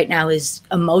communication right now is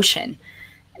emotion,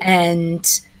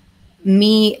 and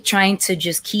me trying to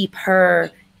just keep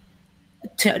her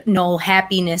to know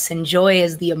happiness and joy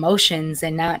as the emotions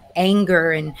and not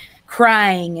anger and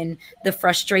crying and the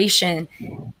frustration.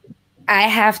 I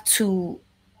have to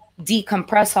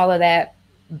decompress all of that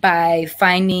by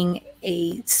finding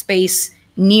a space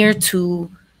near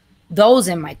to those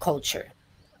in my culture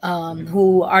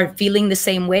who are feeling the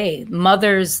same way.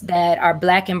 Mothers that are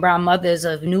Black and brown mothers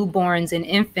of newborns and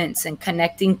infants, and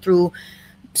connecting through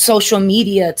social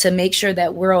media to make sure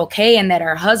that we're okay and that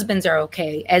our husbands are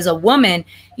okay. As a woman,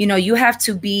 you have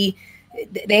to be,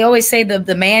 they always say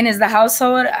the man is the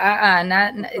household.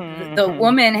 The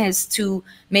woman has to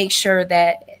make sure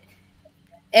that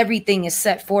everything is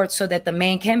set forth so that the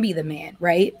man can be the man,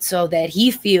 right? So that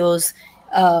he feels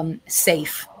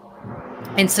safe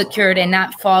and secured and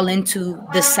not fall into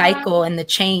the cycle and the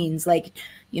chains. Like,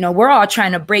 you know, we're all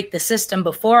trying to break the system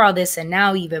before all this and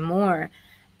now even more.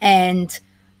 And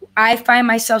I find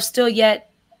myself still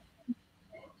yet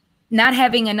not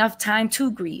having enough time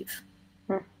to grieve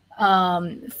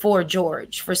for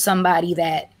George, for somebody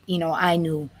that, you know, I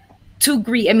knew to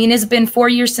grieve. I mean, it's been 4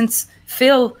 years since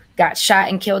Phil got shot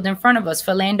and killed in front of us.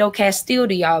 Philando Castile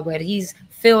to y'all, but he's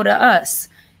Phil to us,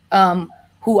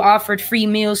 who offered free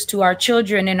meals to our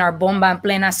children in our Bomba en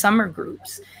Plena summer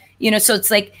groups. You know, so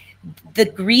it's like the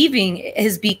grieving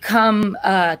has become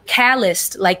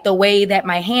calloused, like the way that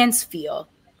my hands feel.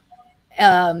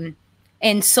 And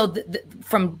so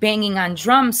from banging on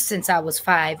drums since I was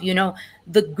 5, you know,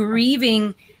 the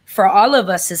grieving for all of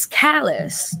us is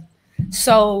callous.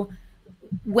 So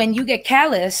when you get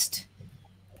calloused,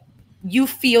 you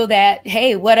feel that,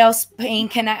 hey, what else pain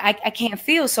can I can't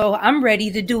feel. So I'm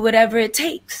ready to do whatever it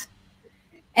takes.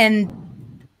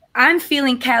 And I'm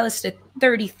feeling calloused at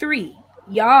 33.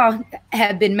 Y'all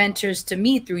have been mentors to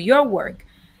me through your work.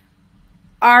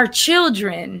 Our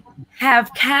children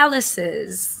have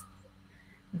calluses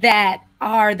that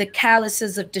are the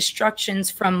calluses of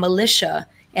destructions from militia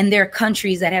and their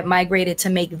countries that have migrated to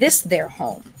make this their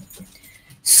home.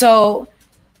 So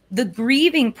the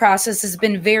grieving process has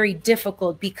been very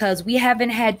difficult because we haven't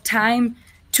had time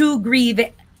to grieve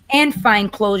and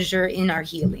find closure in our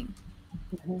healing.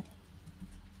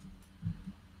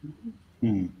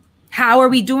 How are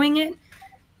we doing it?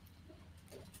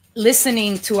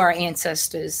 Listening to our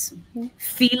ancestors,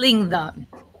 feeling them,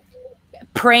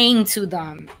 praying to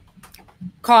them,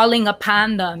 calling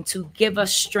upon them to give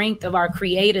us strength of our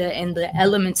creator and the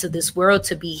elements of this world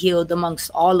to be healed amongst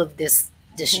all of this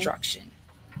destruction.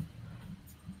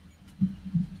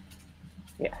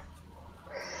 Yeah.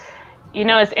 You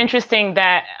know, it's interesting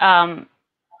that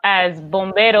as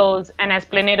bomberos and as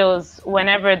pleneros,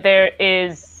 whenever there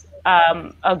is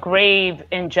a grave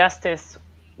injustice,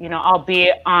 you know,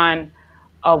 albeit on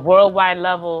a worldwide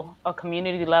level, a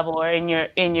community level, or in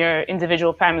your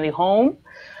individual family home,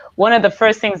 one of the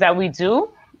first things that we do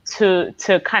to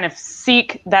kind of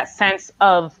seek that sense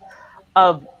of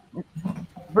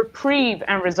reprieve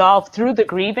and resolve through the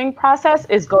grieving process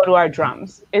is go to our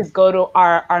drums, is go to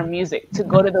our music, to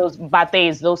go to those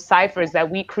bates, those ciphers that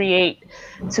we create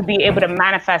to be able to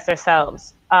manifest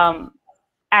ourselves.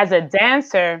 As a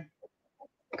dancer,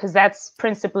 because that's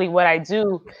principally what I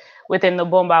do within the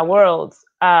bomba world,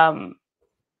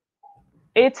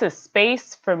 it's a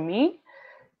space for me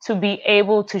to be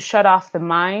able to shut off the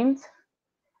mind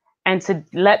and to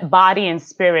let body and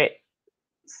spirit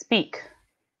speak.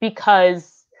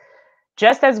 Because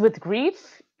just as with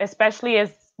grief, especially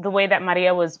as the way that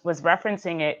Maria was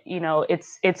referencing it, you know,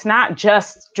 it's not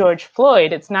just George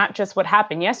Floyd. It's not just what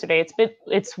happened yesterday.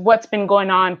 It's what's been going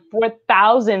on for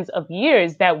thousands of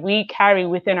years that we carry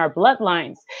within our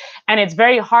bloodlines. And it's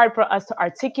very hard for us to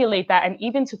articulate that and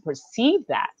even to perceive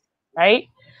that, right?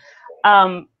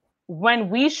 When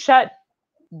we shut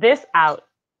this out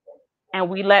and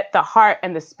we let the heart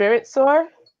and the spirit soar,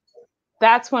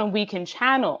 that's when we can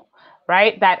channel,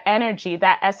 right? That energy,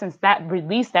 that essence, that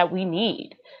release that we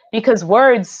need. Because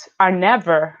words are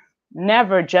never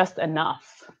just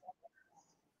enough.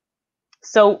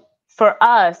 So for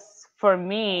us, for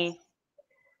me,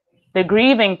 the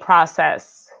grieving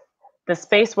process, the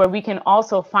space where we can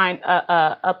also find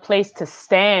a place to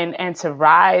stand and to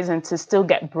rise and to still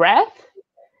get breath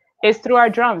is through our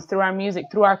drums, through our music,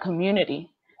 through our community.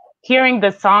 Hearing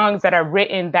the songs that are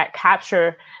written that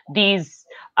capture these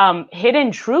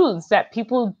hidden truths that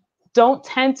people don't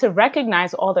tend to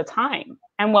recognize all the time.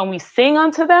 And when we sing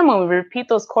onto them, when we repeat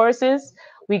those choruses,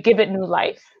 we give it new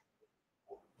life.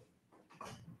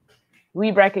 We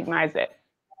recognize it.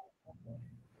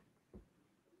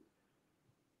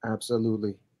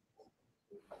 Absolutely.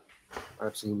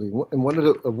 Absolutely. And one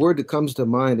of a word that comes to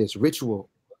mind is ritual,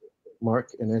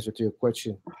 Mark, in answer to your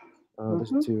question.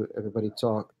 Listen to everybody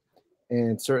talk.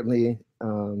 And certainly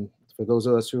for those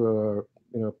of us who are,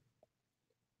 you know,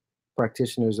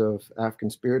 practitioners of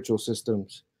African spiritual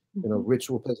systems, you know,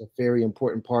 ritual plays a very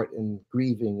important part in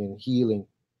grieving and healing,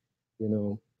 you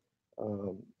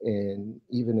know, and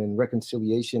even in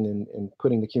reconciliation and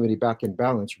putting the community back in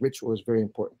balance. Ritual is a very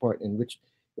important part in which,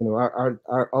 you know,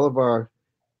 all of our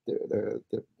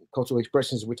the cultural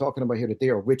expressions we're talking about here today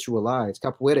are ritualized.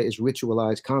 Capoeira is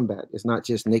ritualized combat. It's not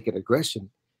just naked aggression.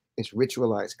 It's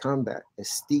ritualized combat.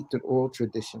 It's steeped in oral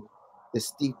tradition. It's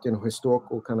steeped in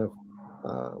historical kind of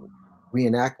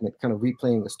reenactment, kind of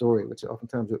replaying a story, which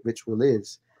oftentimes what ritual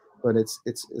is. but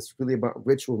it's really about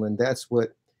ritual, and that's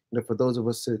what, you know, for those of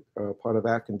us that are part of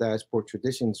African diasporic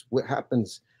traditions, what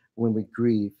happens when we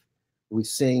grieve? We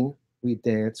sing, we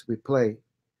dance, we play.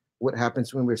 What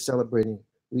happens when we're celebrating?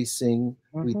 We sing,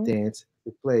 we dance,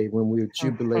 we play. When we're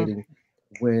jubilating,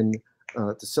 when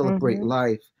to celebrate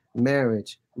life,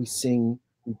 marriage, we sing,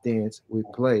 we dance, we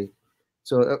play.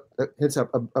 So hence I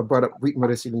brought up Ritmo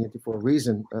Resiliente for a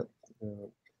reason.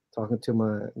 Talking to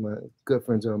my good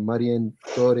friends Marian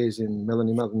Torres and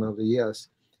Melanie Maldonado,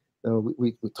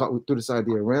 we threw this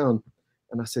idea around,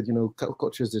 and I said, you know,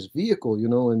 culture is this vehicle, you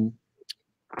know, and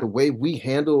the way we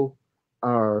handle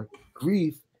our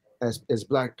grief as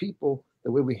Black people,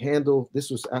 the way we handle, this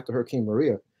was after Hurricane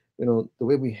Maria, you know, the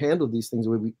way we handle these things,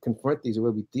 the way we confront these, the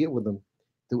way we deal with them,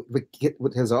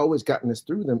 what has always gotten us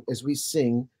through them is we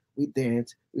sing, we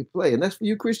dance, we play. And that's for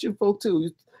you Christian folk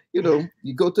too. You know,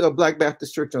 you go to a Black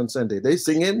Baptist church on Sunday, they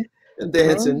singing and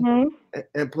dancing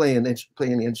and playing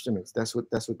the instruments. That's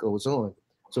what goes on.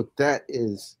 So that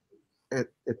is at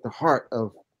the heart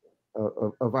of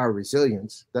our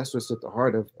resilience. That's what's at the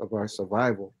heart of our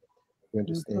survival. You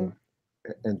understand?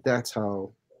 And that's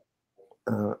how,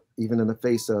 even in the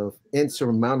face of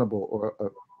insurmountable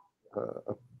or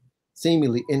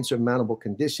seemingly insurmountable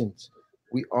conditions,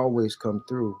 we always come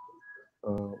through.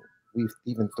 We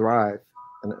even thrive.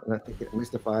 And I think it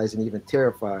mystifies and even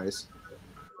terrifies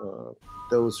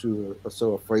those who are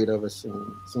so afraid of us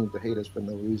and seem to hate us for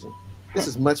no reason. This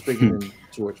is much bigger than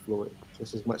George Floyd.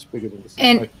 This is much bigger than this.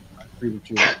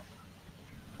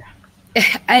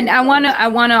 And I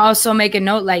wanna also make a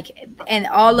note, like, and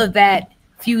all of that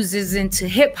fuses into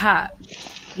hip hop,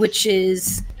 which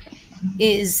is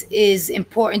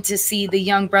important to see the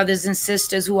young brothers and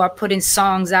sisters who are putting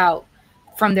songs out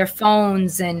from their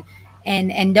phones and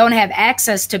don't have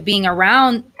access to being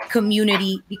around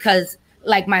community, because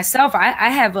like myself, I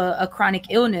have a chronic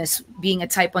illness, being a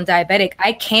type 1 diabetic.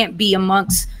 I can't be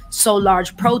amongst so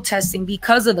large protesting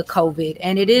because of the COVID,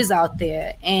 and it is out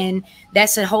there, and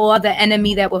that's a whole other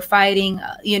enemy that we're fighting,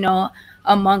 you know,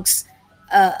 amongst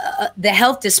the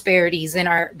health disparities in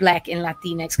our Black and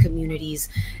Latinx communities.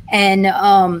 And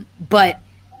but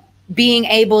being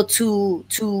able to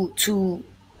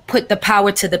put the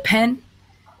power to the pen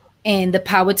and the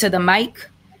power to the mic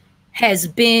has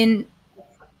been,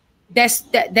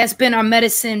 that's been our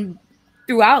medicine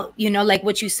throughout, you know, like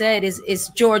what you said is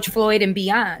George Floyd and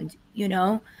beyond, you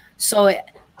know. So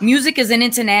music is an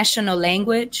international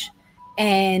language,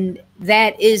 and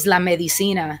that is la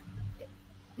medicina.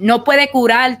 No puede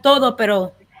curar todo,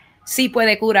 pero sí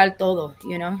puede curar todo,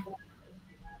 you know.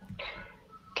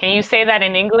 Can you say that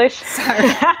in English? Sorry.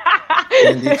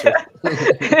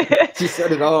 She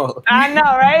said it all. I know,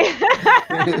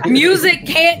 right? Music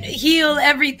can't heal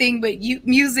everything, but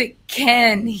music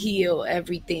can heal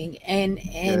everything, and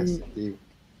Yes,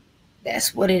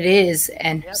 that's what it is.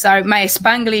 And sorry, my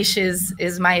Spanglish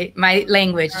is my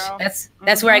language.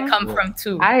 That's where I come from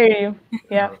too. I hear you.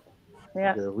 Yeah.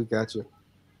 yeah, we got you.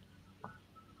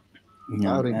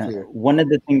 Yeah, Loud and clear. One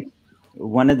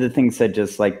of the things I'd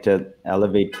just like to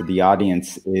elevate to the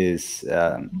audience is,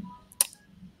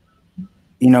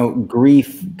 you know,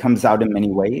 grief comes out in many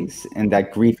ways, and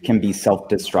that grief can be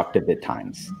self-destructive at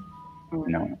times, you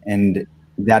know, and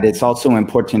that it's also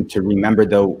important to remember,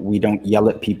 though, we don't yell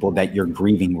at people that you're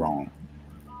grieving wrong.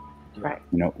 Right.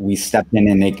 You know, we step in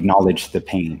and acknowledge the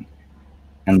pain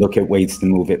and look at ways to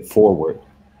move it forward.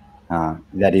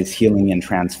 That is healing and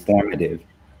transformative.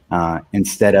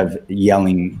 Instead of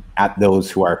yelling at those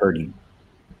who are hurting.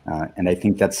 And I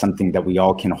think that's something that we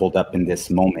all can hold up in this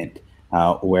moment,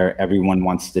 where everyone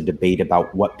wants to debate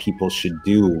about what people should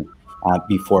do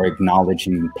before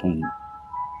acknowledging pain.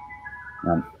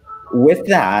 With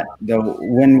that, though,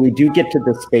 when we do get to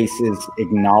the spaces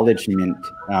acknowledgement,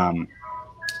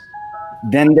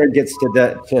 then there gets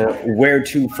to where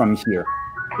to from here,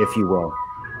 if you will.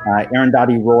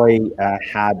 Arundhati Roy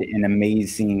had an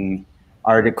amazing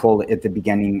article at the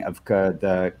beginning of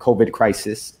the COVID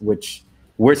crisis, which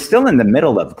we're still in the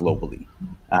middle of globally,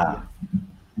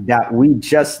 that we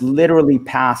just literally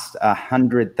passed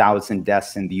 100,000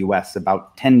 deaths in the US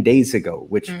about 10 days ago,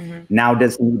 which now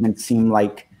doesn't even seem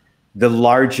like the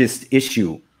largest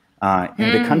issue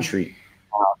in the country.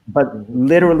 But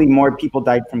literally more people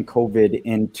died from COVID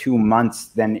in 2 months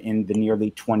than in the nearly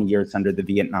 20 years under the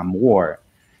Vietnam War.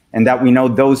 And that we know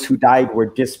those who died were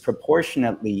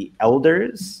disproportionately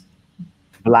elders,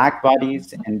 Black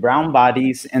bodies and brown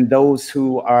bodies, and those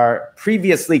who are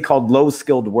previously called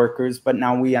low-skilled workers, but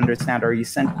now we understand are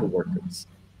essential workers.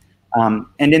 And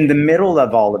in the middle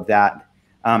of all of that,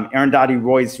 Arundhati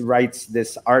Roy writes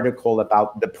this article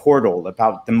about the portal,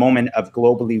 about the moment of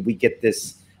globally we get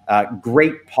this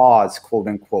great pause, quote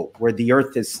unquote, where the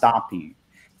earth is stopping.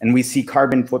 And we see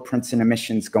carbon footprints and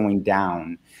emissions going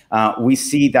down. We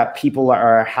see that people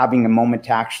are having a moment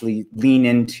to actually lean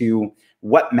into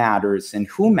what matters and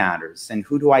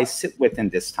who do I sit with in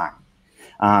this time,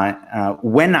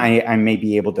 when I may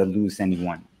be able to lose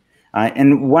anyone.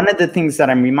 And one of the things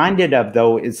that I'm reminded of,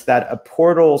 though, is that a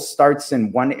portal starts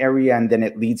in one area and then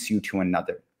it leads you to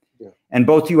another. Yeah. And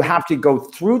both you have to go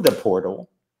through the portal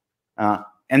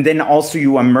and then also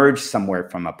you emerge somewhere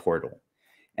from a portal.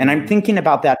 And I'm thinking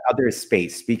about that other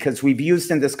space because we've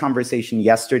used in this conversation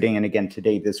yesterday and again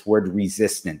today this word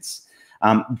resistance.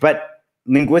 But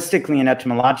linguistically and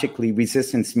etymologically,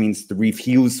 resistance means the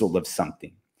refusal of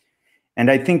something.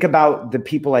 And I think about the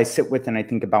people I sit with and I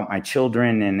think about my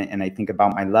children and I think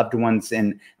about my loved ones,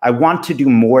 and I want to do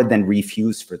more than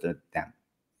refuse for them.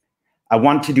 I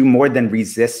want to do more than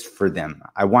resist for them.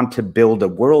 I want to build a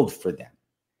world for them.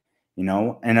 You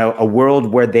know, and a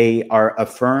world where they are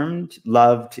affirmed,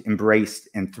 loved, embraced,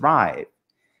 and thrive.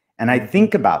 And I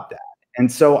think about that. And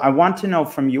so I want to know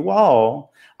from you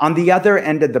all, on the other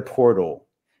end of the portal,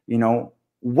 you know,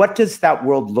 what does that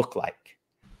world look like?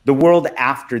 The world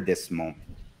after this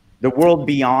moment, the world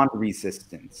beyond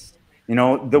resistance, you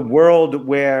know, the world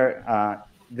where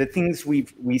the things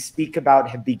we speak about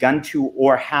have begun to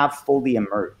or have fully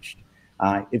emerged.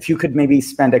 If you could maybe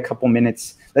spend a couple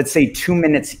minutes, let's say 2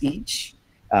 minutes each,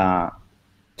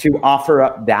 to offer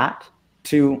up that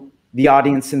to the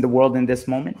audience in the world in this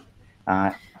moment.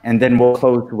 And then we'll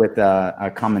close with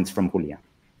comments from Julia.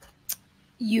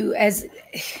 You, as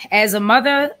a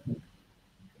mother,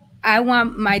 I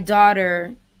want my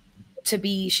daughter to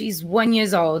be, she's 1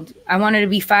 year old. I want her to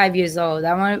be 5 years old.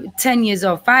 I want her 10 years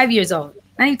old, 5 years old.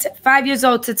 I need 5 years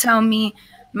old to tell me,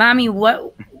 Mommy,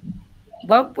 what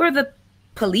were the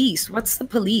police? What's the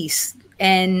police?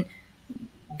 And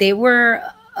they were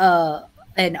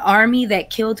an army that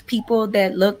killed people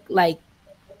that looked like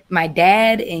my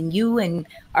dad and you and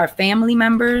our family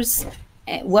members.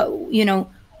 And what, you know,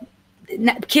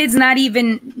 kids not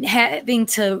even having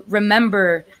to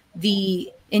remember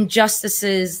the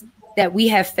injustices that we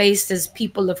have faced as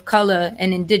people of color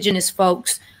and indigenous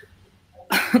folks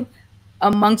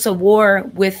amongst a war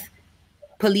with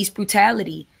police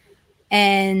brutality.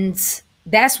 And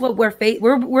that's what we're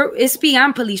it's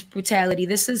beyond police brutality.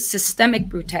 This is systemic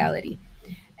brutality.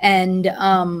 And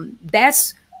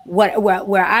that's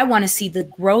where I want to see the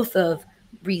growth of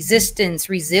resistance,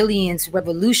 resilience,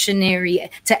 revolutionary,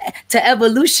 to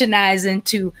evolutionize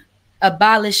into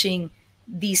abolishing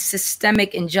these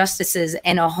systemic injustices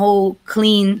and a whole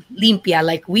clean limpia.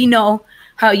 Like, we know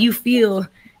how you feel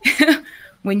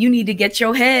when you need to get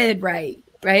your head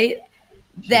right?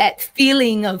 That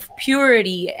feeling of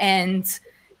purity and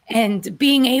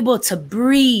being able to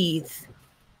breathe,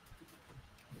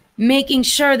 making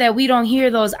sure that we don't hear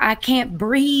those I can't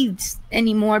breathe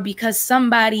anymore because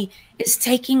somebody is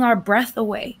taking our breath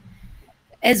away.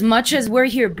 As much as we're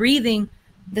here breathing,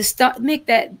 the stomach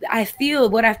that I feel,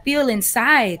 what I feel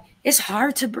inside, it's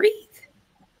hard to breathe.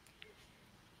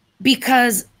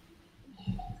 Because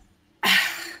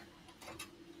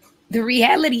the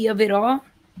reality of it all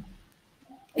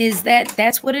is that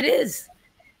that's what it is.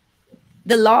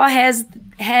 The law has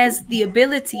the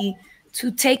ability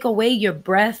to take away your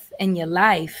breath and your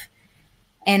life.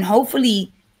 And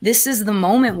hopefully this is the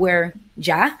moment where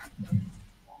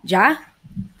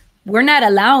we're not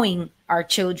allowing our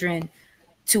children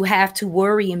to have to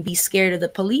worry and be scared of the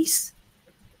police,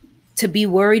 to be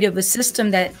worried of a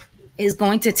system that is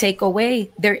going to take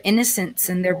away their innocence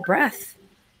and their breath.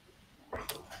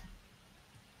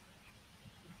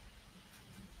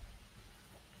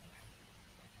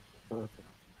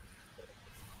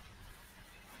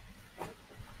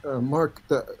 Mark,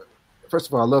 first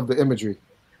of all, I love the imagery.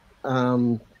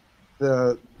 I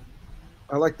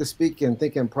like to speak and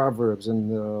think in proverbs,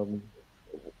 and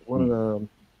one of the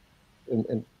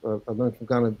I learned from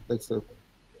Ghana. It's a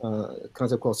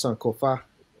concept called sankofa,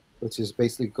 which is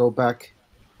basically go back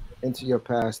into your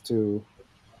past to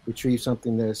retrieve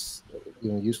something that's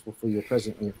useful for your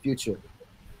present and your future.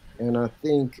 And I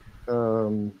think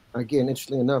again,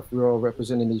 interestingly enough, we're all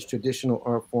representing these traditional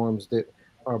art forms that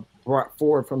are brought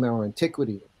forward from our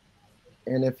antiquity.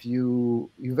 And if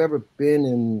you've ever been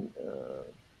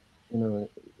in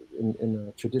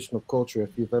a traditional culture,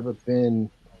 if you've ever been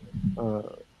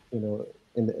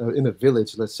in a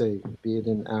village, let's say, be it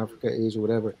in Africa, Asia,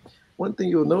 whatever, one thing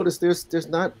you'll notice, there's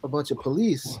not a bunch of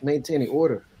police maintaining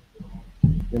order.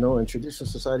 In traditional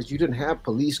societies, you didn't have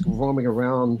police roaming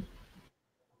around,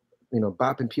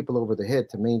 bopping people over the head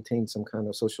to maintain some kind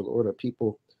of social order.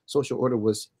 Social order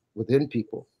was within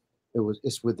people.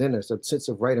 It's within us. A sense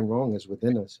of right and wrong is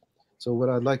within us. So what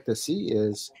I'd like to see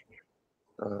is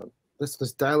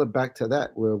let's dial it back to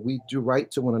that, where we do right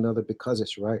to one another because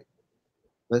it's right.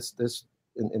 Let's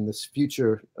in this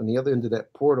future, on the other end of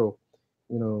that portal,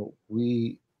 you know,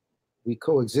 we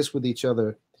coexist with each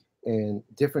other, and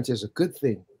difference is a good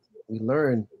thing. We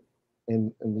learn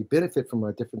and we benefit from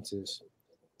our differences,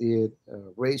 be it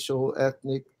racial,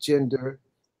 ethnic, gender,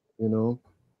 you know.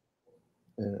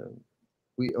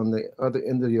 We on the other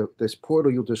end of this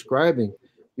portal you're describing,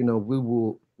 you know,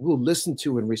 we'll listen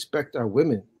to and respect our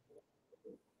women.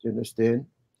 Do you understand?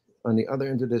 On the other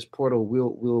end of this portal,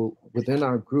 we'll within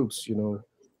our groups, you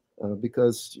know,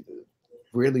 because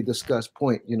rarely discussed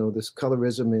point, you know, this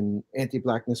colorism and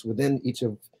anti-blackness within each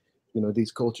of, you know,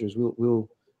 these cultures. We'll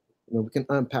you know, we can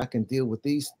unpack and deal with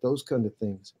those kind of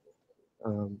things.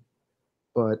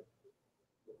 But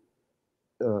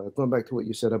going back to what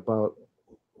you said about,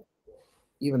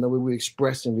 even though we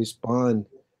express and respond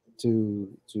to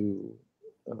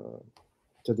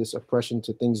this oppression,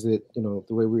 to things that, you know,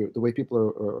 the way people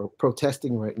are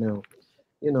protesting right now,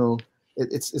 you know,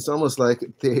 it's almost like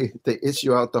they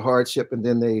issue out the hardship and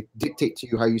then they dictate to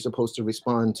you how you're supposed to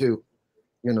respond to,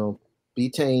 you know, be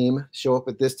tame, show up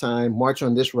at this time, march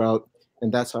on this route,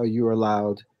 and that's how you're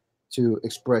allowed to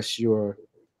express your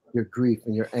grief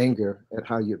and your anger at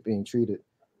how you're being treated.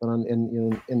 But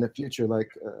in the future,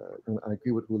 like I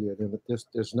agree with Julia,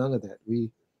 there's none of that.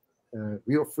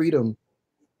 Real freedom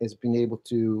is being able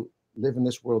to live in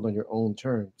this world on your own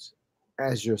terms,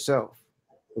 as yourself,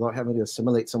 without having to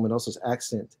assimilate someone else's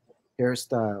accent,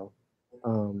 hairstyle,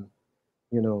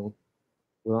 you know,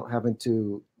 without having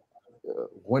to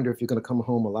wonder if you're going to come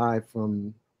home alive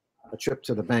from a trip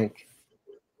to the bank.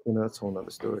 You know, that's a whole nother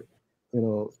story. You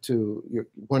know, to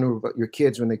wonder about your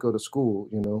kids when they go to school.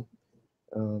 You know,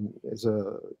 there's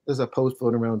a post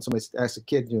floating around. Somebody asked a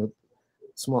kid, you know,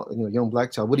 small, you know, young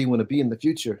black child, what do you want to be in the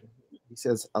future? He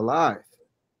says, alive.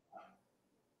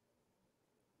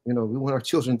 You know, we want our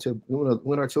children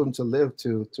to live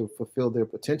to fulfill their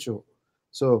potential.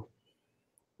 So,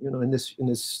 you know, in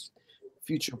this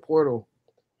future portal,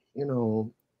 you know,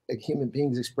 human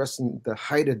beings expressing the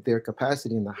height of their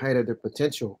capacity and the height of their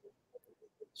potential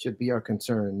should be our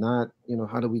concern. Not, you know,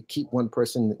 how do we keep one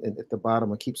person at the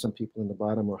bottom or keep some people in the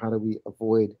bottom, or how do we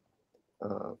avoid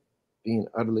being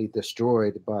utterly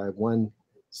destroyed by one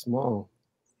small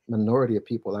minority of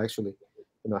people, actually.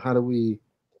 You know, how do we,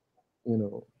 you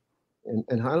know,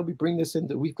 and how do we bring this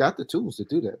into, we've got the tools to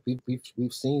do that.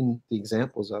 We've seen the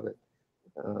examples of it.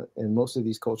 And most of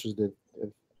these cultures that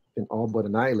have been all but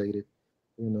annihilated.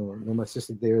 You know, I know my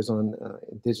sister there is on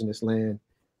indigenous land.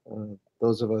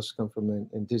 Those of us come from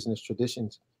indigenous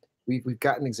traditions. We've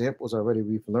gotten examples already.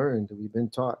 We've learned, we've been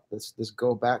taught. Let's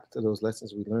go back to those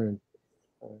lessons we learned.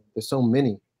 There's so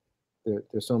many.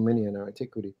 There's so many in our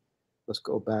antiquity. Let's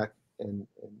go back and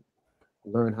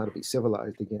learn how to be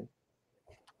civilized again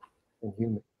and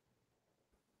human.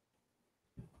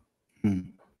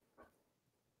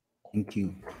 Thank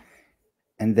you.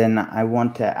 And then I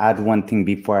want to add one thing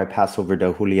before I pass over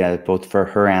to Julia, both for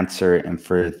her answer and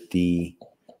for the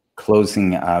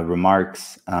closing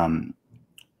remarks.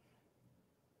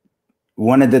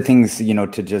 One of the things, you know,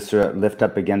 to just lift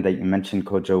up again that you mentioned,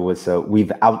 Kojo, was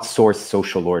we've outsourced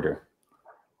social order.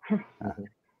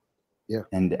 Yeah.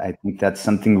 And I think that's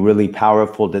something really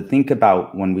powerful to think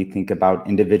about when we think about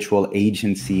individual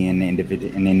agency and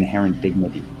inherent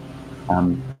dignity.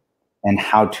 And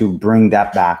how to bring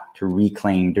that back, to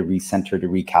reclaim, to recenter, to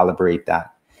recalibrate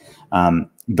that.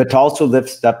 But to also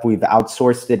lift up, we've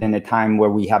outsourced it in a time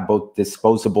where we have both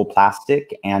disposable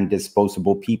plastic and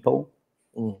disposable people,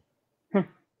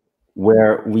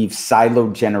 where we've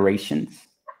siloed generations,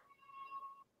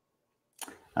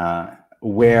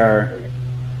 where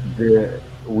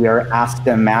we are asked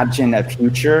to imagine a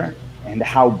future, and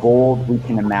how bold we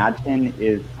can imagine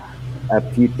is a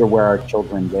future where our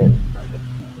children live.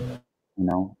 You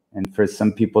know, and for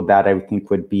some people that I think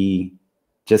would be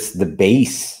just the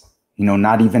base, you know,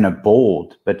 not even a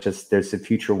bold, but just there's a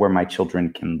future where my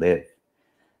children can live.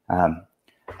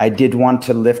 I did want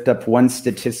to lift up one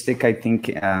statistic. I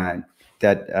think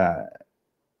that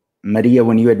Maria,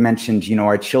 when you had mentioned, you know,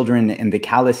 our children and the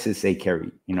calluses they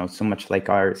carry, you know, so much like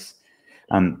ours.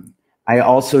 I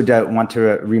also want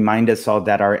to remind us all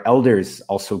that our elders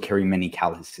also carry many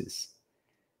calluses.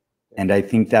 And I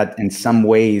think that in some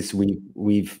ways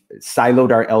we've siloed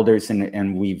our elders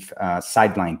and we've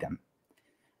sidelined them.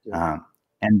 Yeah.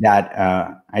 And that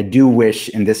I do wish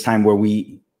in this time where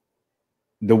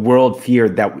the world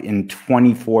feared that in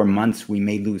 24 months we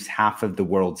may lose half of the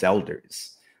world's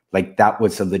elders. Like that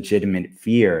was a legitimate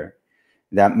fear.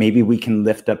 that maybe we can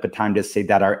lift up a time to say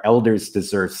that our elders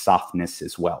deserve softness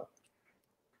as well.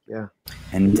 Yeah.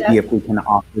 And maybe if we can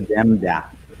offer them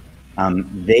that,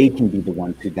 they can be the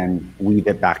ones who then weave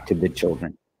it back to the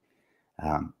children.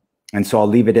 And so I'll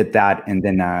leave it at that. And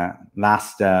then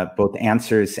last, both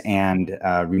answers and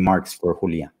remarks for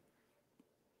Julia.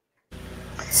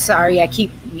 Sorry, I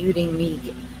keep muting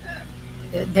me.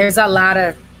 There's a lot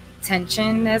of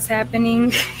tension that's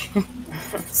happening.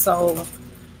 So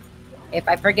if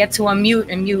I forget to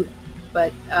unmute.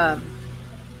 But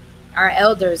our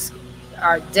elders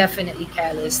are definitely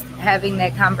calloused. Having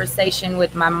that conversation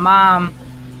with my mom,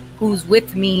 who's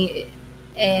with me,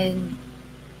 and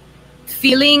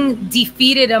feeling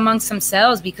defeated amongst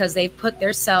themselves because they've put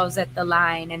themselves at the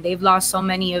line and they've lost so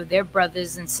many of their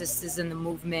brothers and sisters in the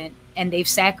movement, and they've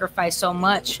sacrificed so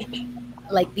much.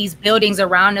 Like these buildings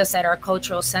around us at our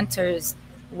cultural centers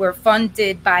were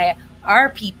funded by our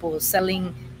people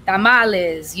selling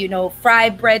tamales, you know,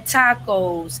 fried bread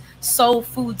tacos, soul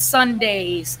food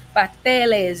Sundays,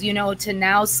 pasteles, you know, to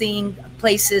now seeing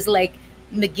places like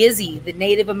McGizzy, the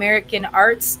Native American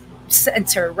Arts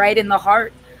Center right in the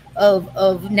heart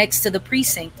of next to the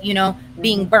precinct, you know,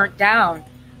 being burnt down.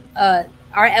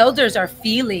 Our elders are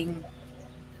feeling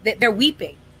that they're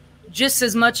weeping just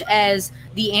as much as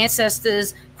the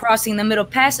ancestors crossing the Middle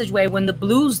Passageway when the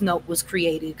blues note was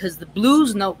created, because the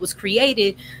blues note was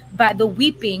created by the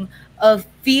weeping of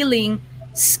feeling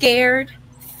scared,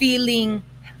 feeling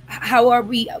how are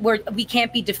we, where we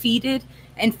can't be defeated,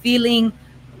 and feeling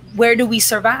where do we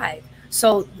survive.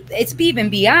 So it's even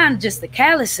beyond just the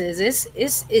calluses.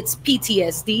 It's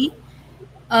PTSD,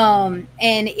 and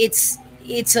it's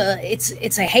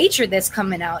a hatred that's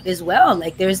coming out as well.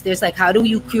 Like there's like, how do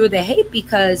you cure the hate?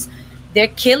 Because they're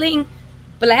killing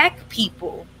Black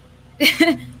people.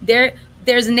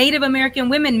 There's Native American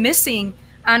women missing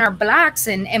on our blocks,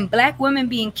 and Black women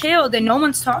being killed, and no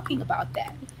one's talking about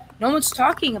that. No one's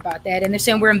talking about that, and they're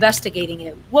saying we're investigating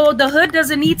it. Well, the hood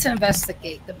doesn't need to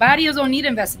investigate. The barrios don't need to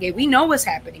investigate. We know what's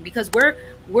happening because we're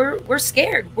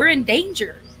scared. We're in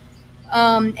danger,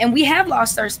 and we have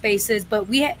lost our spaces, but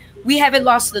we haven't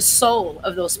lost the soul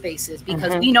of those spaces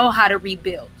because we know how to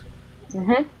rebuild.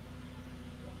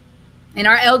 And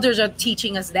our elders are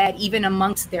teaching us that even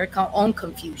amongst their own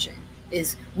confusion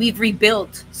is we've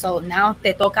rebuilt. So now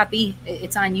te toca a ti.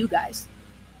 It's on you guys.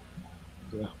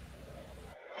 Yeah.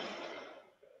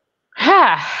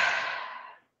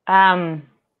 I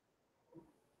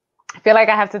feel like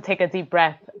I have to take a deep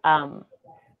breath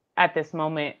at this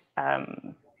moment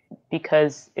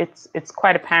because it's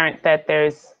quite apparent that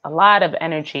there's a lot of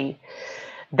energy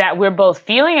that we're both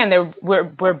feeling and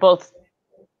we're both,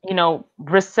 you know,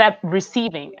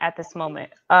 receiving at this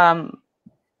moment.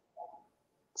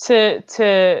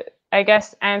 To I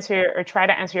guess answer or try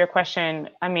to answer your question.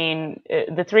 I mean,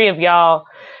 the three of y'all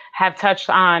have touched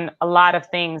on a lot of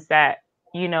things that,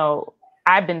 you know,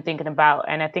 I've been thinking about,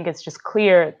 and I think it's just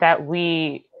clear that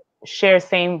we share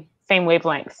same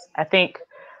wavelengths. I think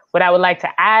what I would like to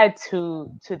add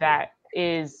to that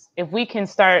is if we can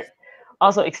start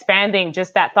also expanding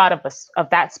just that thought of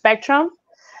that spectrum,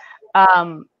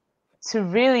 to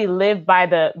really live by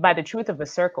the truth of the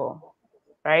circle,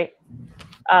 right?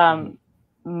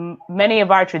 Many of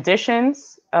our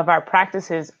traditions, of our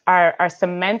practices are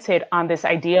cemented on this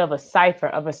idea of a cipher,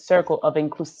 of a circle, of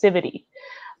inclusivity,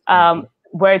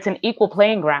 where it's an equal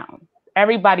playing ground.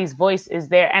 Everybody's voice is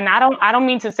there. And I don't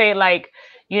mean to say like,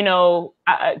 you know,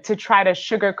 to try to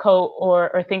sugarcoat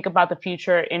or think about the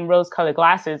future in rose-colored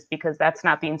glasses, because that's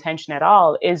not the intention at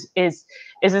all, is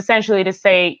essentially to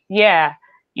say, yeah,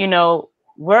 you know,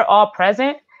 we're all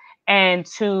present, and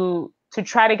to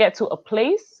try to get to a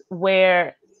place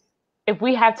where if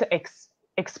we have to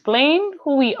explain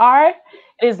who we are,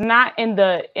 it is not in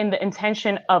the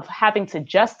intention of having to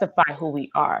justify who we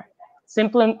are,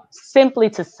 simply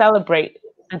to celebrate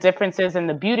the differences and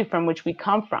the beauty from which we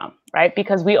come from, right?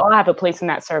 Because we all have a place in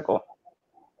that circle.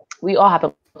 We all have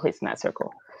a place in that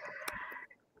circle.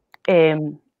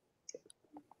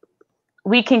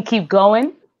 We can keep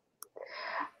going.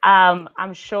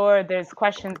 I'm sure there's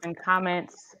questions and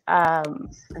comments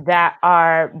that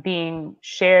are being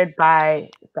shared by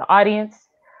the audience.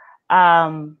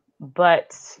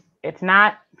 But if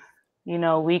not, you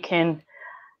know, we can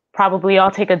probably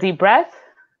all take a deep breath.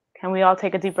 Can we all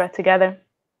take a deep breath together?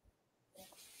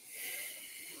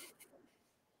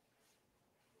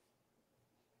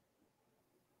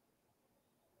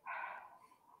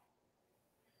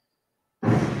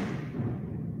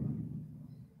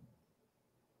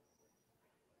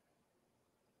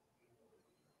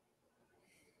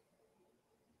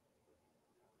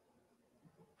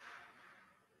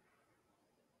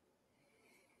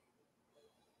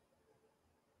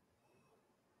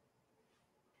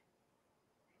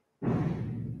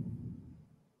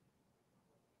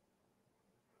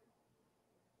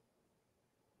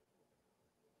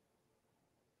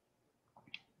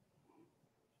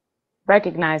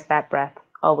 Recognize that breath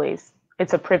always.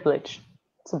 It's a privilege.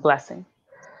 It's a blessing.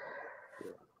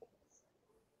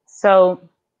 So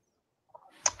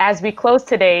as we close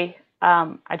today,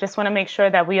 I just want to make sure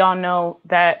that we all know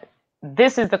that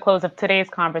this is the close of today's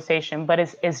conversation, but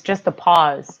it's just a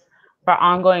pause for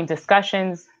ongoing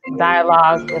discussions,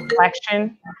 dialogue,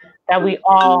 reflection that we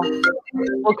all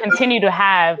will continue to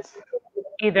have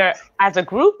either as a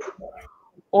group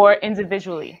or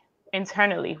individually,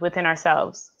 internally within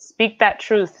ourselves. Speak that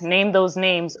truth, name those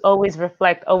names, always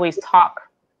reflect, always talk,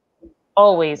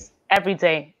 always, every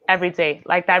day,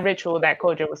 like that ritual that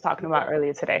Kojo was talking about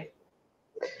earlier today.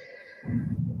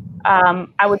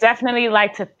 I would definitely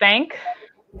like to thank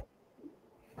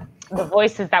the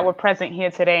voices that were present here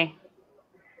today.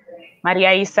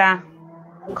 María Isa,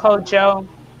 Kojo,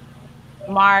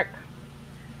 Mark,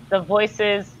 the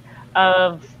voices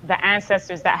of the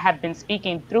ancestors that have been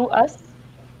speaking through us.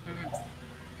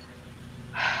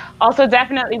 Also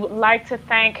definitely would like to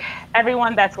thank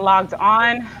everyone that's logged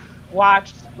on,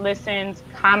 watched, listened,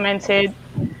 commented.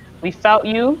 We felt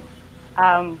you.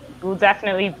 We'll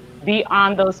definitely be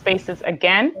on those spaces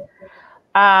again.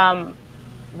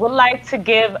 Would like to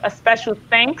give a special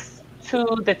thanks to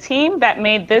the team that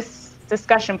made this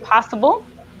discussion possible.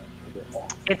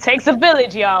 It takes a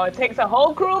village, y'all. It takes a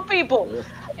whole crew of people.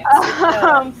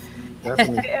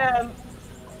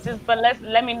 But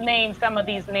let me name some of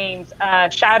these names.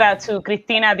 Shout out to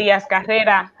Cristina Diaz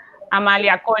Carrera,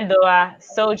 Amalia Cordova,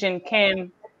 Sojin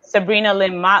Kim, Sabrina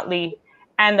Lynn Motley,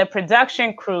 and the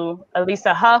production crew,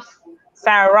 Elisa Huff,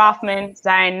 Sarah Rothman,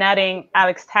 Zion Nutting,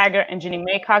 Alex Taggart, and Ginny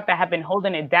Maycock that have been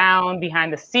holding it down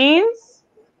behind the scenes.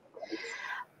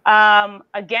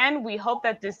 Again, we hope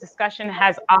that this discussion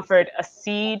has offered a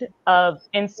seed of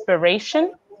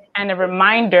inspiration and a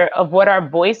reminder of what our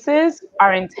voices,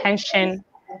 our intention,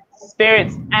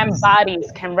 spirits, and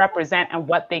bodies can represent and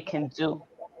what they can do.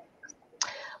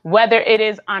 Whether it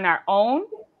is on our own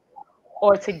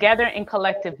or together in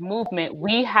collective movement,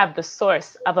 we have the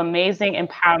source of amazing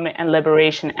empowerment and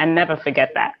liberation, and never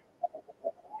forget that.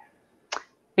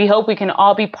 We hope we can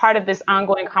all be part of this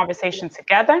ongoing conversation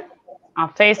together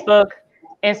on Facebook,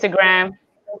 Instagram,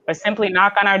 or simply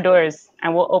knock on our doors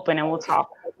and we'll open and we'll talk.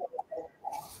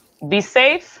 Be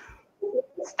safe,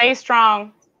 stay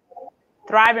strong,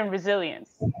 thrive in resilience.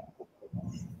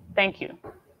 Thank you.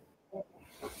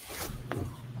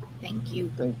 Thank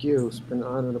you. Thank you. It's been an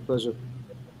honor and a pleasure.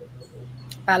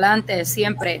 Pa'lante,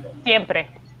 siempre. Siempre.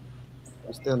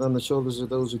 We stand on the shoulders of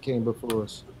those who came before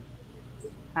us.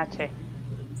 Ache.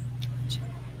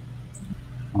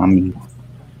 Amen.